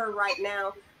working for her right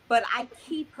now. But I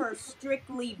keep her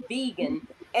strictly vegan,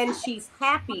 and she's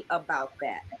happy about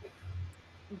that.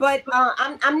 But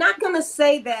I'm not gonna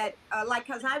say that like,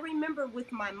 because I remember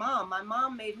with my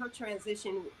mom made her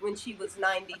transition when she was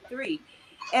 93,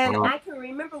 and I can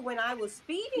remember when I was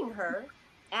feeding her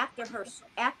after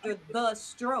the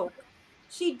stroke,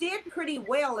 she did pretty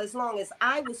well as long as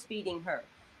I was feeding her.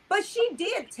 But she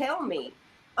did tell me,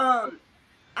 I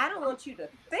don't want you to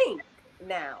think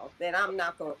now that I'm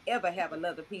not gonna ever have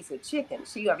another piece of chicken.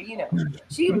 She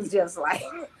was just like,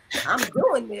 I'm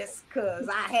doing this because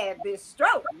I had this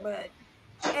stroke.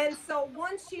 And so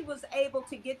once she was able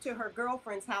to get to her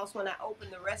girlfriend's house when I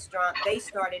opened the restaurant, they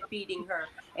started feeding her.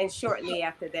 And shortly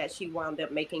after that, she wound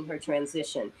up making her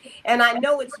transition. And I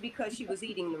know it's because she was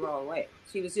eating the wrong way.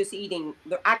 She was just eating.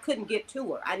 I couldn't get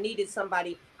to her. I needed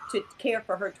somebody to care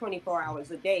for her 24 hours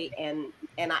a day. And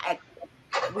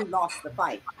we lost the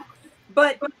fight.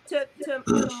 But to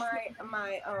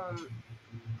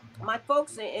my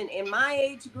folks in my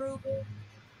age group,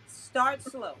 start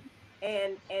slow.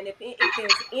 And if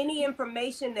there's any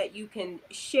information that you can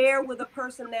share with a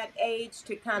person that age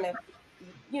to kind of,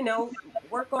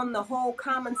 work on the whole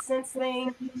common sense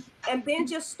thing, and then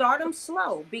just start them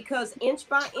slow, because inch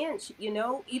by inch,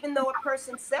 even though a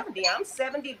person's 70, I'm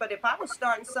 70, but if I was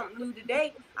starting something new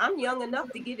today, I'm young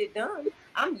enough to get it done.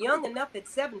 I'm young enough at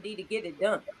 70 to get it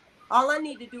done. All I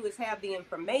need to do is have the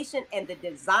information and the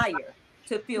desire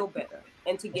to feel better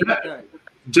and to get it done.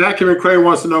 Jackie McCray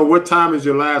wants to know, what time is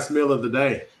your last meal of the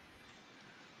day?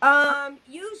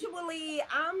 Usually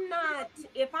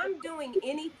if I'm doing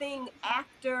anything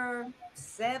after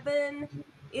 7,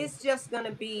 it's just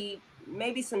gonna be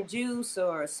maybe some juice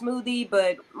or a smoothie,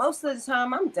 but most of the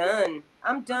time I'm done.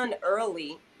 I'm done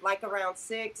early, like around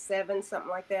 6, 7, something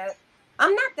like that.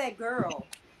 I'm not that girl.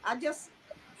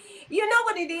 You know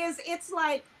what it is? It's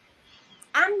like,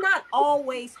 I'm not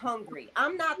always hungry.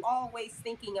 I'm not always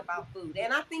thinking about food.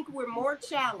 And I think we're more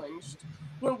challenged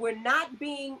when we're not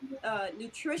being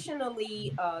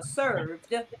nutritionally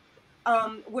served.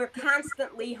 We're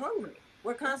constantly hungry.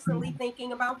 We're constantly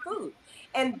thinking about food.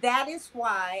 And that is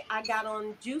why I got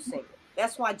on juicing.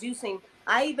 That's why juicing,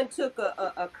 I even took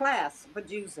a class for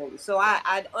juicing. So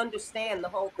I understand the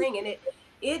whole thing. And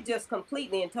it just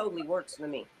completely and totally works for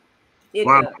me. It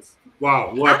does.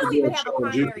 Wow. I don't even have a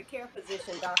primary care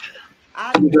physician, doctor.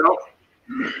 I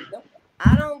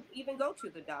don't even go to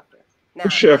the doctor. Now,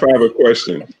 Chef, I have a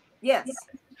question. Yes.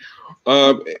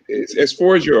 As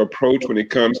far as your approach when it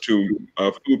comes to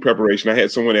food preparation, I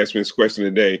had someone ask me this question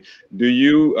today. Do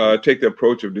you take the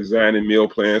approach of designing meal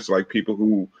plans, like people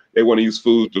who they want to use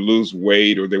food to lose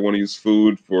weight, or they want to use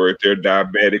food for if they're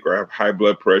diabetic or have high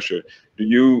blood pressure? Do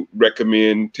you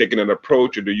recommend taking an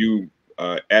approach, or do you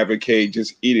advocate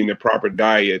just eating the proper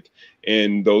diet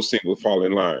and those things will fall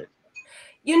in line?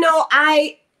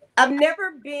 I've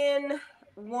never been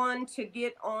one to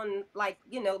get on, like,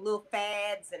 little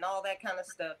fads and all that kind of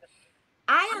stuff.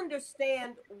 I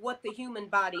understand what the human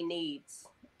body needs.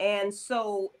 And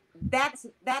so that's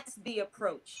the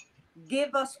approach.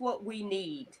 Give us what we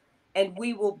need and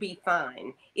we will be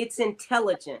fine. It's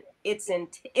intelligent.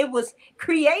 It was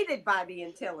created by the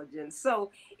intelligence.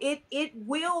 So it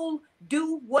will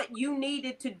do what you need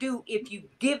it to do if you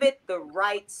give it the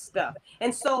right stuff.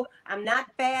 And so I'm not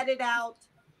fatted out.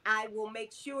 I will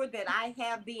make sure that I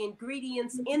have the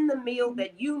ingredients in the meal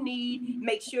that you need.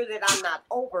 Make sure that I'm not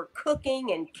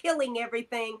overcooking and killing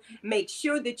everything. Make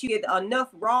sure that you get enough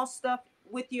raw stuff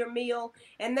with your meal.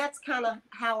 And that's kind of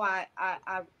how I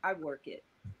work it.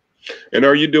 And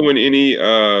are you doing any,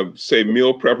 say,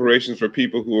 meal preparations for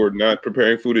people who are not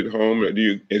preparing food at home? Or do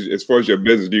you, as far as your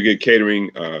business, do you get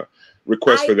catering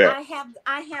requests for that?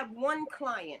 I have one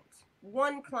client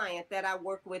that I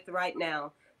work with right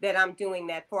now that I'm doing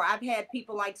that for. I've had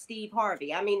people like Steve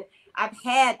Harvey. I mean, I've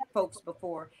had folks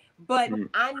before, but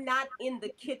I'm not in the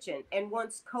kitchen. And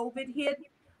once COVID hit,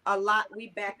 we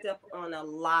backed up on a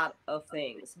lot of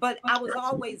things. But I was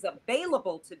always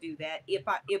available to do that if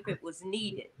it was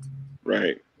needed.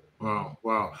 Right.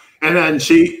 Wow. And then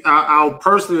I'll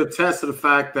personally attest to the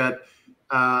fact that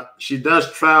she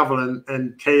does travel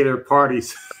and cater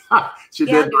parties. She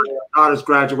did my daughter's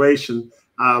graduation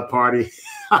party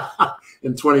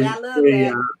in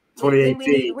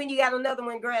 2018. When you got another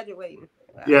one graduating.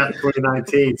 Wow. Yeah,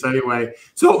 2019. So anyway,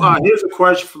 here's a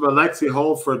question from Alexi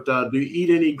Holford. Do you eat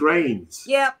any grains?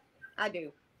 Yep, I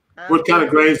do. What kind of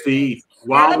grains do you eat?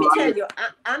 Let me tell you,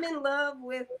 I'm in love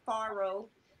with farro.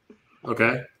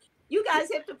 Okay. You guys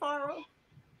hip to farro?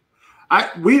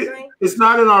 It's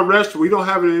not in our restaurant. We don't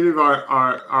have it in any of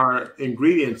our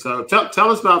ingredients. So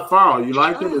tell us about farro. You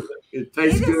like it? It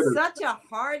tastes good. It is such a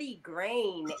hearty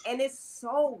grain, and it's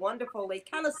so wonderful. It's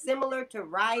kind of similar to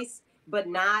rice, but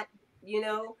not,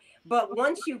 But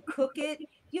once you cook it,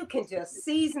 you can just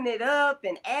season it up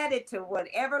and add it to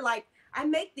whatever. Like, I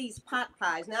make these pot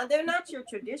pies. Now, they're not your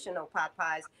traditional pot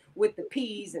pies with the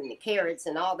peas and the carrots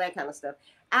and all that kind of stuff.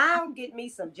 I'll get me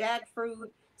some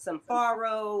jackfruit, some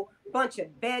farro, bunch of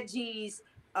veggies,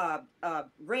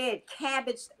 red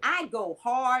cabbage. I go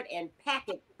hard and pack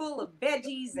it full of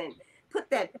veggies and put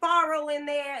that farro in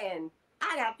there. And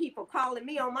I got people calling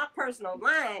me on my personal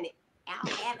line, out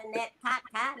having that pot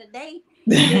pie today.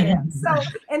 Yeah. So,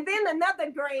 and then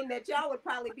another grain that y'all would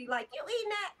probably be like, you eating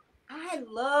that? I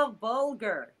love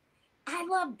bulgur. I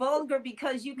love bulgur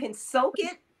because you can soak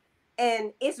it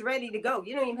and it's ready to go.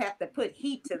 You don't even have to put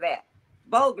heat to that.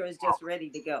 Bulgur is just ready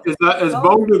to go. Is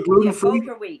bulgur gluten free?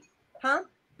 Bulgur wheat, huh?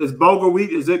 Is bulgur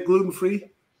wheat? Is it gluten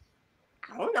free?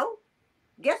 I don't know.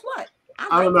 Guess what?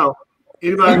 I don't know.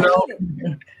 Anybody know?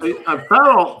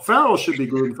 Farro should be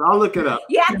gluten free. I'll look it up.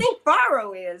 Yeah, I think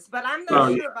farro is, but I'm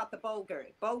not sure about the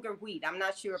bulgur wheat. I'm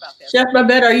not sure about that. Chef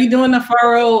Babette, are you doing the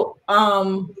farro?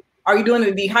 Are you doing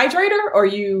the dehydrator or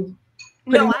you?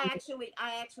 No, I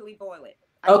actually boil it.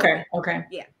 Okay.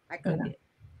 Yeah, I cook it.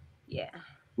 Yeah.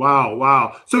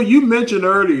 Wow. So you mentioned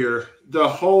earlier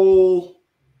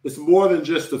it's more than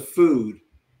just the food.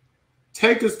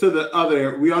 Take us to the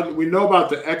other. We know about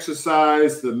the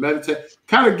exercise, the meditation.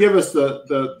 Kind of give us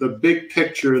the big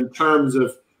picture in terms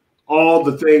of all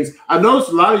the things. I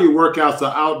noticed a lot of your workouts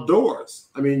are outdoors.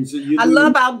 I mean, I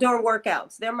love outdoor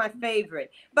workouts. They're my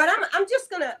favorite. But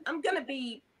I'm gonna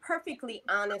be perfectly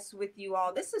honest with you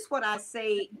all. This is what I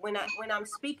say when I'm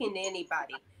speaking to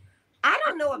anybody. I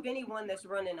don't know of anyone that's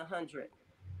running 100.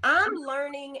 I'm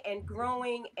learning and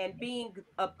growing and being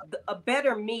a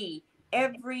better me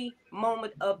every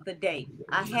moment of the day.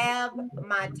 I have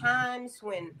my times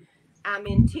when I'm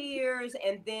in tears,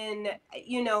 and then,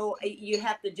 you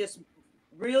have to just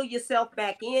reel yourself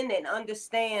back in and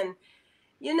understand,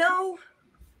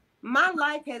 my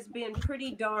life has been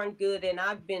pretty darn good and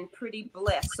I've been pretty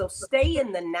blessed. So stay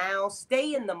in the now,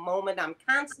 stay in the moment. I'm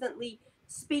constantly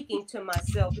speaking to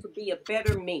myself to be a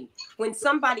better me. When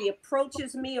somebody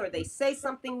approaches me or they say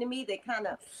something to me that kind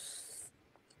of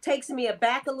takes me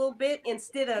aback a little bit,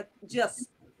 instead of just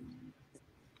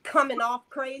coming off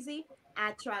crazy,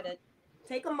 I try to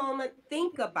take a moment,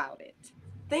 think about it.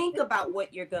 Think about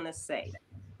what you're going to say.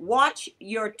 Watch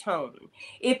your tone.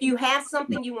 If you have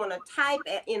something you want to type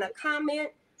in a comment,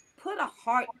 put a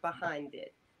heart behind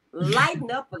it.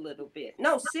 Lighten up a little bit.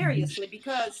 No, seriously,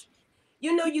 because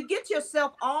you get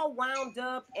yourself all wound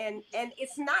up and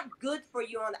it's not good for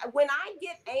you. When I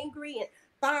get angry and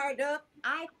fired up,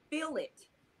 I feel it.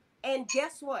 And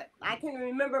guess what? I can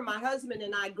remember my husband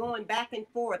and I going back and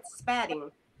forth spatting.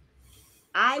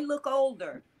 I look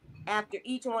older after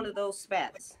each one of those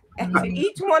spats. After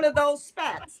each one of those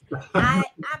spats, I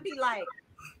be like,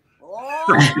 oh.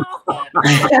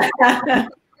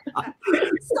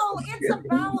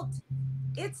 So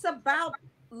it's about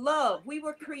love. We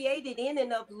were created in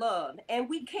and of love, and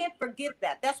we can't forget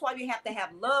that. That's why we have to have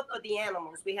love for the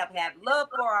animals. We have to have love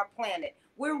for our planet.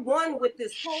 We're one with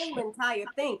this whole entire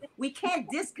thing. We can't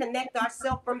disconnect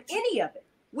ourselves from any of it.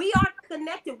 We are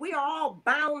connected. We are all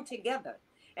bound together.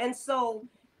 And so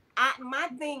my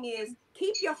thing is,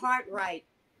 keep your heart right.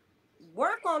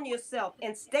 Work on yourself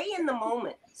and stay in the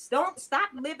moment. Don't stop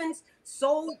living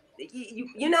so,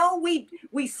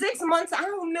 we 6 months. I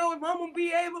don't know if I'm going to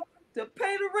be able to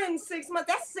pay the rent in 6 months.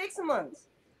 That's 6 months.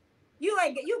 You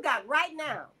got right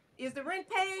now. Is the rent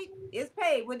paid? It's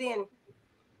paid within.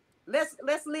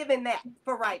 Let's live in that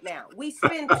for right now. We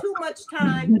spend too much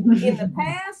time in the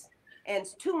past and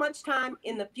too much time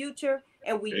in the future,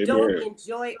 and we don't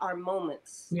enjoy our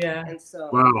moments. Yeah. And so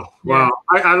wow.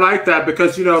 I like that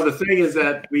because the thing is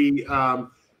that we and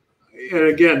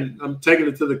again, I'm taking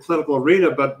it to the clinical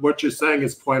arena, but what you're saying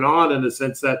is point on in the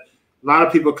sense that a lot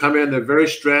of people come in, they're very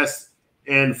stressed,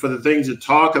 and for the things you're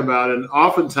talking about, and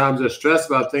oftentimes they're stressed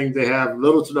about things they have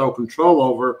little to no control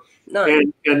over.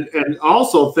 And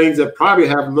also things that probably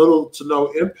have little to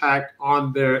no impact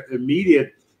on their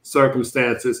immediate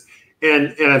circumstances.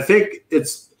 And I think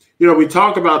it's, we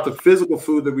talk about the physical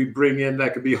food that we bring in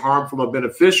that could be harmful or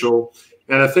beneficial.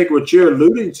 And I think what you're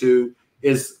alluding to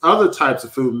is other types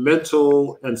of food,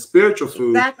 mental and spiritual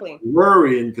food,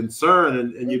 worry and concern.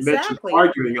 And you mentioned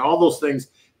arguing, all those things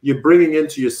you're bringing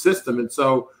into your system. And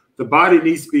so the body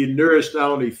needs to be nourished not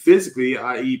only physically,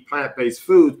 i.e. plant-based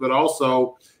foods, but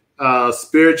also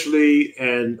spiritually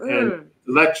and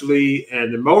intellectually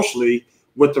and emotionally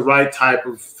with the right type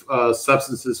of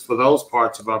substances for those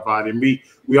parts of our body. And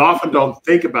we often don't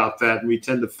think about that, and we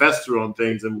tend to fester on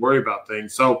things and worry about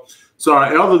things. So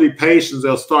our elderly patients,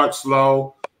 they'll start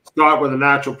slow, start with a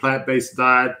natural plant-based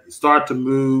diet, start to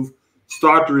move,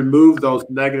 start to remove those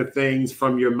negative things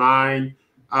from your mind.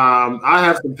 I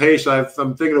have some patients,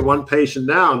 I'm thinking of one patient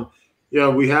now, and,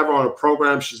 we have her on a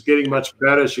program. She's getting much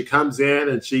better. She comes in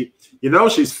and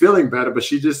she's feeling better, but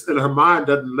she just in her mind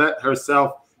doesn't let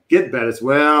herself get better. It's,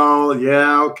 well,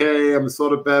 yeah, okay, I'm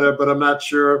sort of better, but I'm not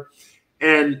sure.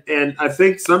 And I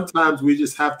think sometimes we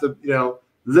just have to,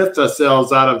 lift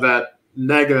ourselves out of that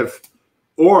negative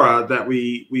aura that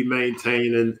we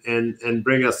maintain and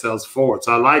bring ourselves forward.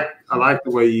 So I like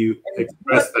the way you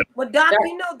express that. Well, Doc,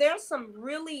 there's some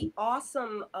really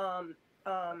awesome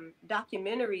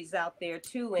documentaries out there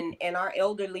too, and our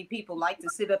elderly people like to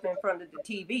sit up in front of the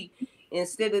TV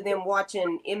instead of them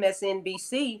watching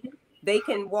MSNBC. They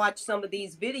can watch some of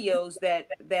these videos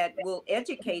that will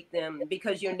educate them,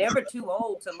 because you're never too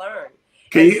old to learn.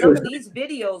 And some of these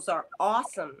videos are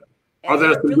awesome. Are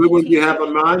there some good ones you have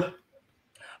in mind?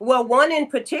 Well, one in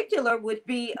particular would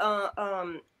be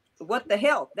What the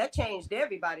Health. That changed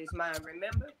everybody's mind,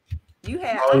 remember? I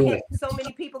had so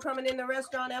many people coming in the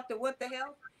restaurant after What the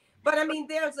Health. But I mean,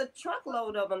 there's a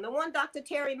truckload of them. The one Dr.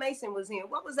 Terry Mason was in.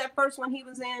 What was that first one he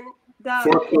was in?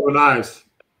 Forks Over Knives.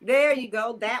 There you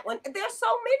go, that one. There's so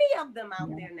many of them out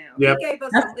there now. Yep. He gave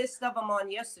us a list of them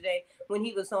on yesterday when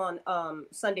he was on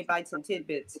Sunday Bites and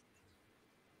Tidbits.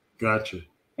 Gotcha.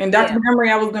 And Dr.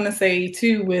 Montgomery, I was going to say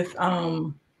too, with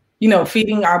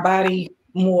feeding our body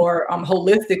more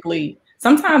holistically.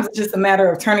 Sometimes it's just a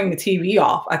matter of turning the TV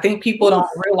off. I think people don't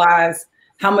realize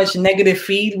how much negative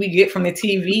feed we get from the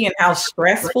TV and how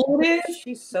stressful it is.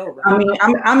 She's so right. I mean,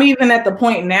 I'm even at the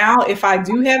point now, if I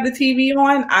do have the TV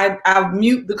on, I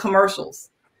mute the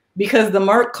commercials, because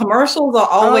the commercials are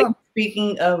always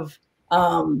speaking of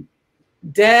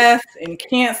death and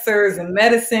cancers and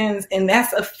medicines. And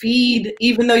that's a feed,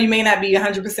 even though you may not be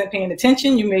 100% paying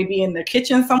attention, you may be in the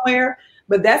kitchen somewhere,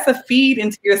 but that's a feed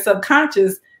into your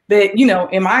subconscious that,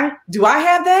 do I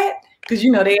have that? Because,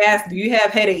 they ask, do you have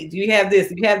headache? Do you have this?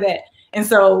 Do you have that? And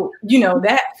so,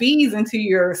 that feeds into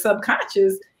your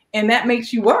subconscious, and that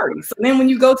makes you worry. So then when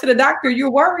you go to the doctor,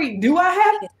 you're worried. Do I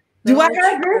have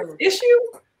this issue?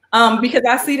 Because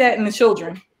I see that in the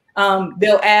children.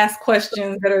 They'll ask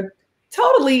questions that are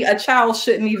totally a child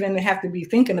shouldn't even have to be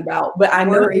thinking about. But I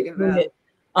know it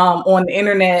on the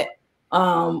internet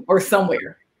or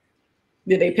somewhere.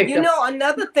 Did they pick up?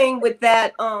 Another thing with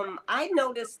that, I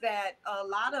noticed that a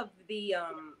lot of the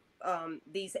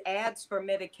these ads for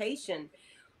medication,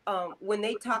 when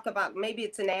they talk about, maybe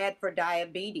it's an ad for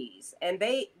diabetes, and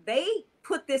they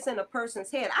put this in a person's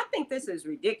head. I think this is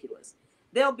ridiculous.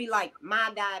 They'll be like,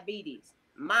 my diabetes,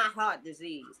 my heart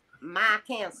disease, my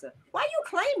cancer. Why are you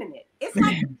claiming it? It's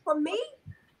like, for me,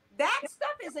 that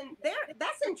stuff isn't there.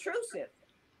 That's intrusive.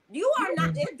 You are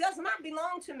not, it does not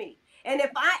belong to me. And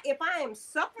if I am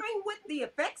suffering with the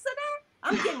effects of that,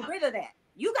 I'm getting rid of that.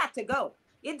 You got to go.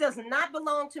 It does not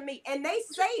belong to me. And they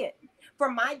say it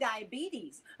for my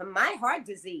diabetes, my heart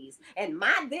disease, and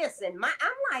my this and my,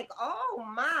 I'm like, oh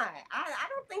my, I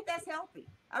don't think that's healthy.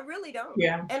 I really don't.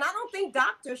 Yeah. And I don't think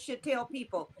doctors should tell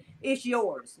people it's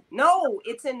yours. No,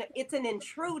 it's an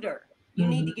intruder. You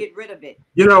need to get rid of it.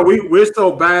 We're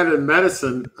so bad in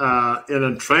medicine,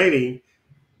 in training.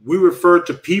 We refer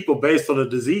to people based on a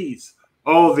disease.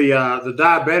 Oh, the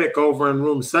diabetic over in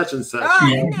room such and such. Oh,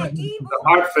 isn't that evil? The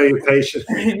heart failure patient.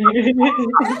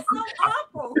 That's so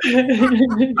awful.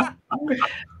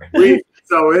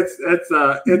 So it's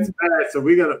bad. So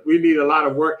we need a lot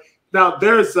of work. Now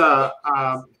there's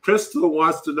Crystal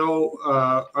wants to know,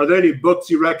 are there any books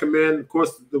you recommend? Of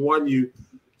course, the one you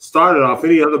started off.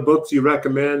 Any other books you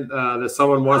recommend that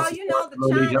someone wants to the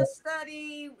China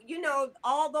Study,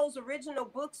 all those original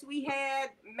books we had,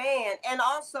 man. And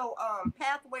also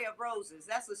Pathway of Roses.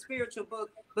 That's a spiritual book,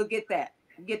 but get that.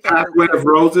 Pathway of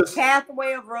Roses.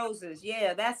 Pathway of Roses.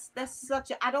 Yeah, that's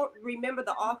such a, I don't remember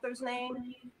the author's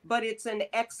name, but it's an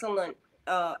excellent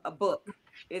a book.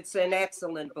 It's an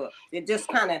excellent book. It just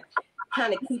kind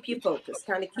of keep you focused,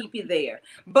 kind of keep you there.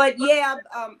 But yeah,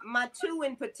 my two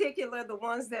in particular, the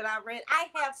ones that I read, I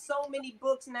have so many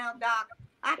books now, Doc,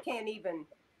 I can't even.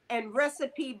 And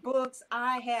recipe books,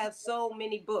 I have so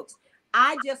many books.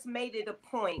 I just made it a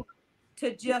point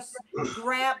to just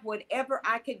grab whatever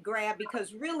I could grab,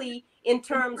 because really, in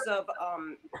terms of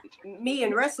me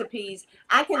and recipes,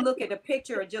 I can look at a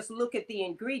picture or just look at the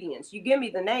ingredients. You give me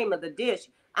the name of the dish,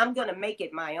 I'm going to make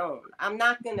it my own. I'm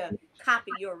not going to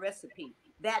copy your recipe.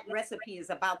 That recipe is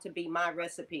about to be my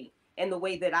recipe. and the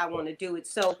way that I want to do it.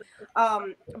 So,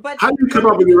 but how do you come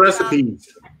up with your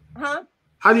recipes? Huh?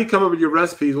 How do you come up with your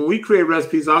recipes? When we create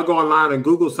recipes, I'll go online and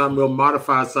Google something, we'll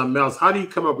modify something else. How do you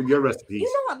come up with your recipes?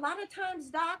 You know, a lot of times,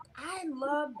 Doc, I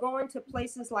love going to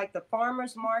places like the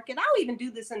farmer's market. I'll even do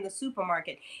this in the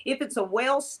supermarket. If it's a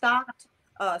well-stocked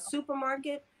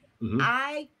supermarket,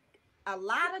 a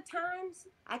lot of times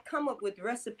I come up with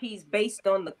recipes based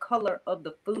on the color of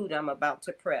the food I'm about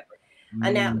to prep.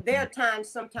 And now there are times,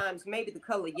 sometimes maybe the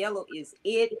color yellow is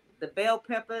it. The bell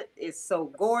pepper is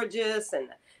so gorgeous, and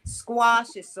the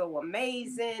squash is so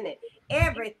amazing, and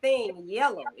everything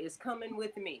yellow is coming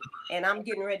with me. And I'm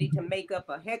getting ready to make up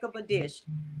a heck of a dish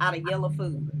out of yellow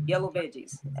food, yellow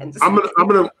veggies. And I'm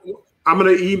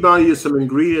gonna email you some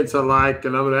ingredients I like,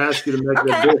 and I'm gonna ask you to make a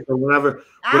dish. And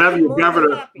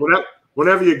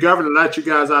whenever your governor let you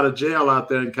guys out of jail out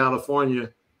there in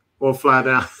California, we'll fly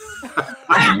down.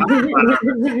 I'm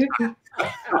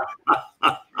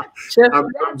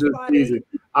just teasing.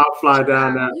 I'll fly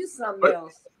down there.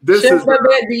 Chef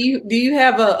Babette, do you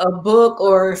have a book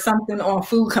or something on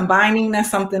food combining?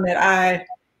 That's something that I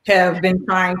have been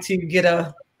trying to get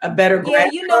a better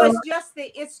grasp. Yeah, you know,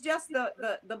 it's just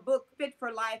the book Fit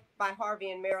for Life by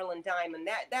Harvey and Marilyn Diamond.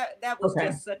 That was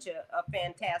just such a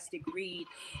fantastic read.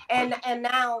 And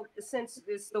now, since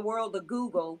it's the world of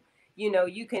Google, you know,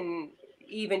 you can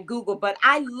even Google, but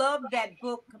I love that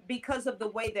book because of the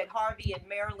way that Harvey and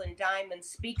Marilyn Diamond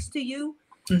speaks to you.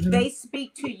 They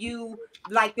speak to you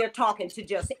like they're talking to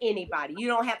just anybody. You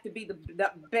don't have to be the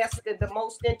best and the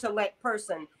most intellect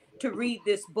person to read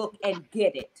this book and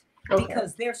get it,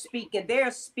 because they're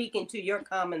speaking to your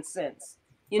common sense.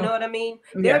 You know what I mean?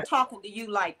 They're talking to you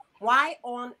like, why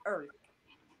on earth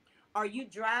are you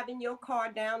driving your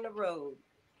car down the road?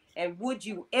 And would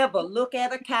you ever look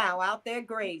at a cow out there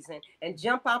grazing and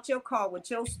jump out your car with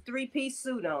your three-piece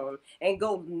suit on and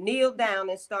go kneel down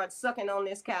and start sucking on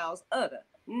this cow's udder?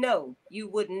 No, you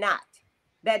would not.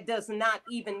 That does not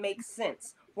even make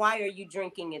sense. Why are you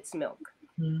drinking its milk?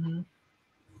 And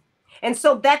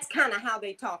so that's kind of how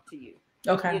they talk to you.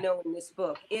 You know, in this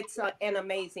book, it's an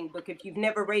amazing book if you've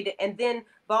never read it. And then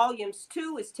volumes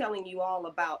 2 is telling you all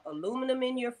about aluminum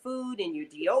in your food and your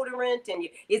deodorant, and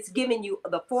it's giving you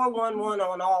the 411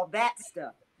 on all that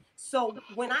stuff. So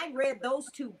when I read those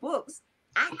 2 books,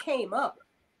 I came up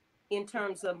in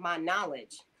terms of my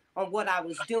knowledge on what I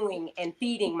was doing and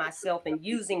feeding myself and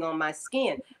using on my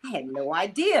skin. I had no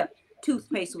idea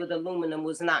toothpaste with aluminum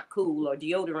was not cool, or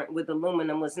deodorant with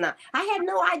aluminum was not. I had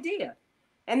no idea.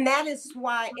 And that is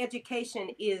why education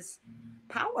is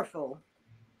powerful.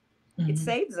 It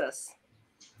saves us.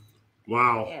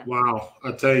 Wow. Yeah. Wow.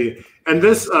 I tell you. And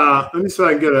this, let me see if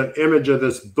I can get an image of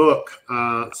this book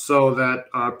so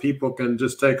that people can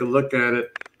just take a look at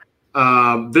it.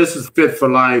 This is Fit for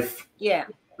Life. Yeah.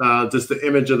 Just the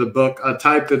image of the book. I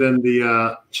typed it in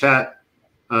the chat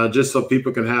just so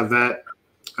people can have that.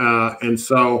 And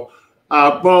so,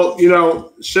 well, you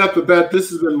know, Chef Babette, this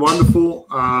has been wonderful.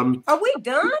 Are we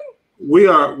done? We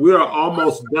are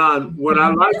almost done. What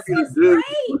I like you to do,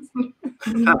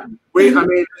 I mean,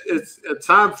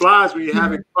 time flies when you're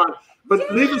having fun.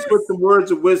 But leave us with some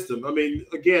words of wisdom. I mean,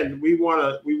 again, we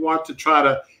want to try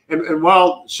to, and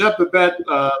while Chef Babette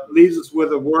leaves us with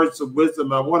the words of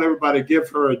wisdom, I want everybody to give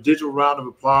her a digital round of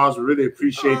applause. We really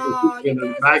appreciate this. It's been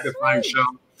a magnifying show,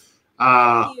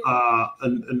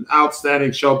 an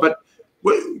outstanding show. But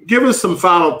give us some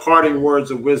final parting words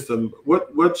of wisdom.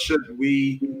 What should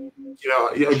we, you know,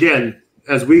 again,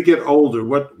 as we get older,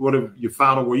 what have you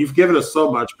found? Well, you've given us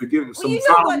so much, but give us some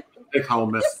final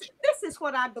take-home message. This is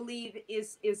what I believe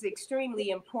is extremely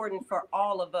important for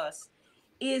all of us,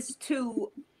 is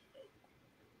to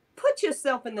put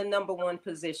yourself in the number one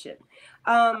position.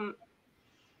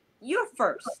 You're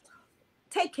first.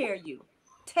 Take care of you.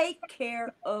 Take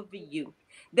care of you.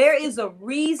 There is a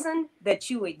reason that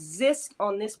you exist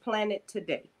on this planet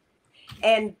today.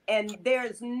 And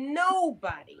there's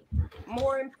nobody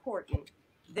more important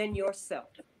than yourself.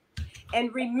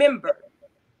 And remember,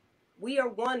 we are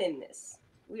one in this.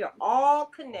 We are all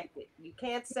connected. You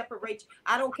can't separate.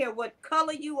 I don't care what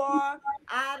color you are.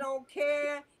 I don't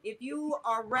care if you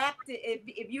are wrapped.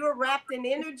 If you are wrapped in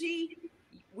energy,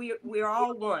 we're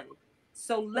all one.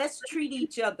 So let's treat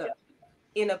each other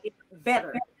in a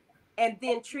better, and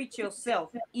then treat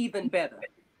yourself even better.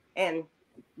 And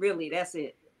really, that's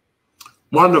it.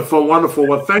 Wonderful, wonderful.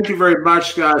 Well, thank you very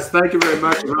much, guys. Thank you very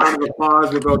much. A round of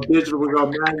applause. We go digital, we go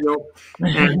manual.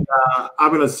 And I'm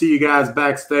going to see you guys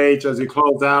backstage as we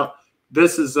close out.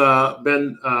 This has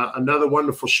been another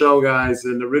wonderful show, guys.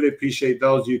 And I really appreciate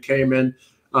those of you who came in,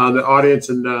 the audience.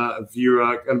 And if you're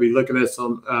going to be looking at this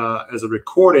on, as a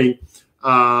recording,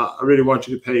 I really want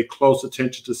you to pay close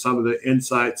attention to some of the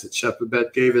insights that Chef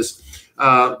Babette gave us.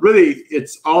 Really,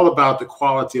 it's all about the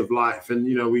quality of life. And,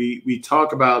 you know, we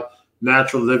talk about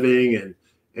natural living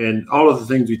and all of the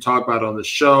things we talk about on the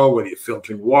show, whether you're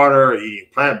filtering water or eating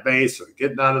plant-based or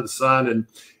getting out of the sun.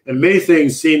 And many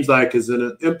things seems like is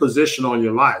an imposition on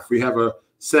your life. We have a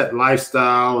set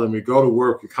lifestyle and we go to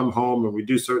work, we come home and we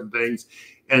do certain things.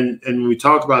 And when we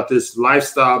talk about this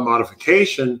lifestyle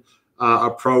modification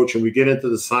approach and we get into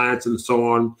the science and so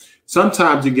on,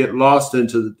 sometimes you get lost in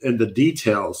the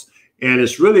details. And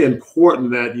it's really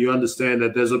important that you understand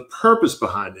that there's a purpose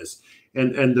behind this.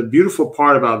 And the beautiful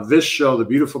part about this show, the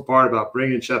beautiful part about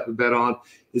bringing Chef Babette on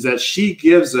is that she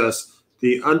gives us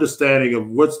the understanding of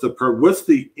what's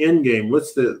the end game,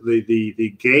 what's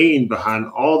the gain behind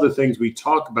all the things we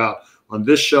talk about on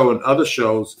this show and other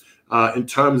shows in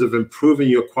terms of improving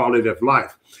your quality of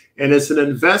life. And it's an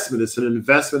investment. It's an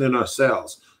investment in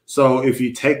ourselves. So if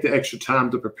you take the extra time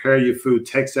to prepare your food,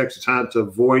 takes the extra time to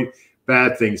avoid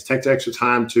bad things, takes the extra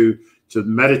time to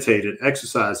meditate and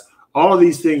exercise, all of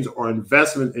these things are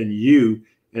investment in you.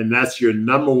 And that's your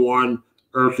number one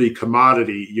earthly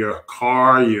commodity. Your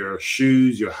car, your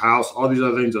shoes, your house, all these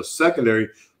other things are secondary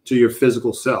to your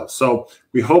physical self. So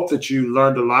we hope that you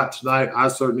learned a lot tonight. I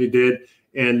certainly did.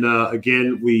 And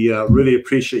again, we really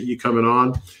appreciate you coming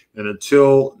on. And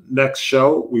until next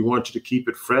show, we want you to keep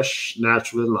it fresh,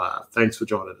 natural, and live. Thanks for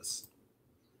joining us.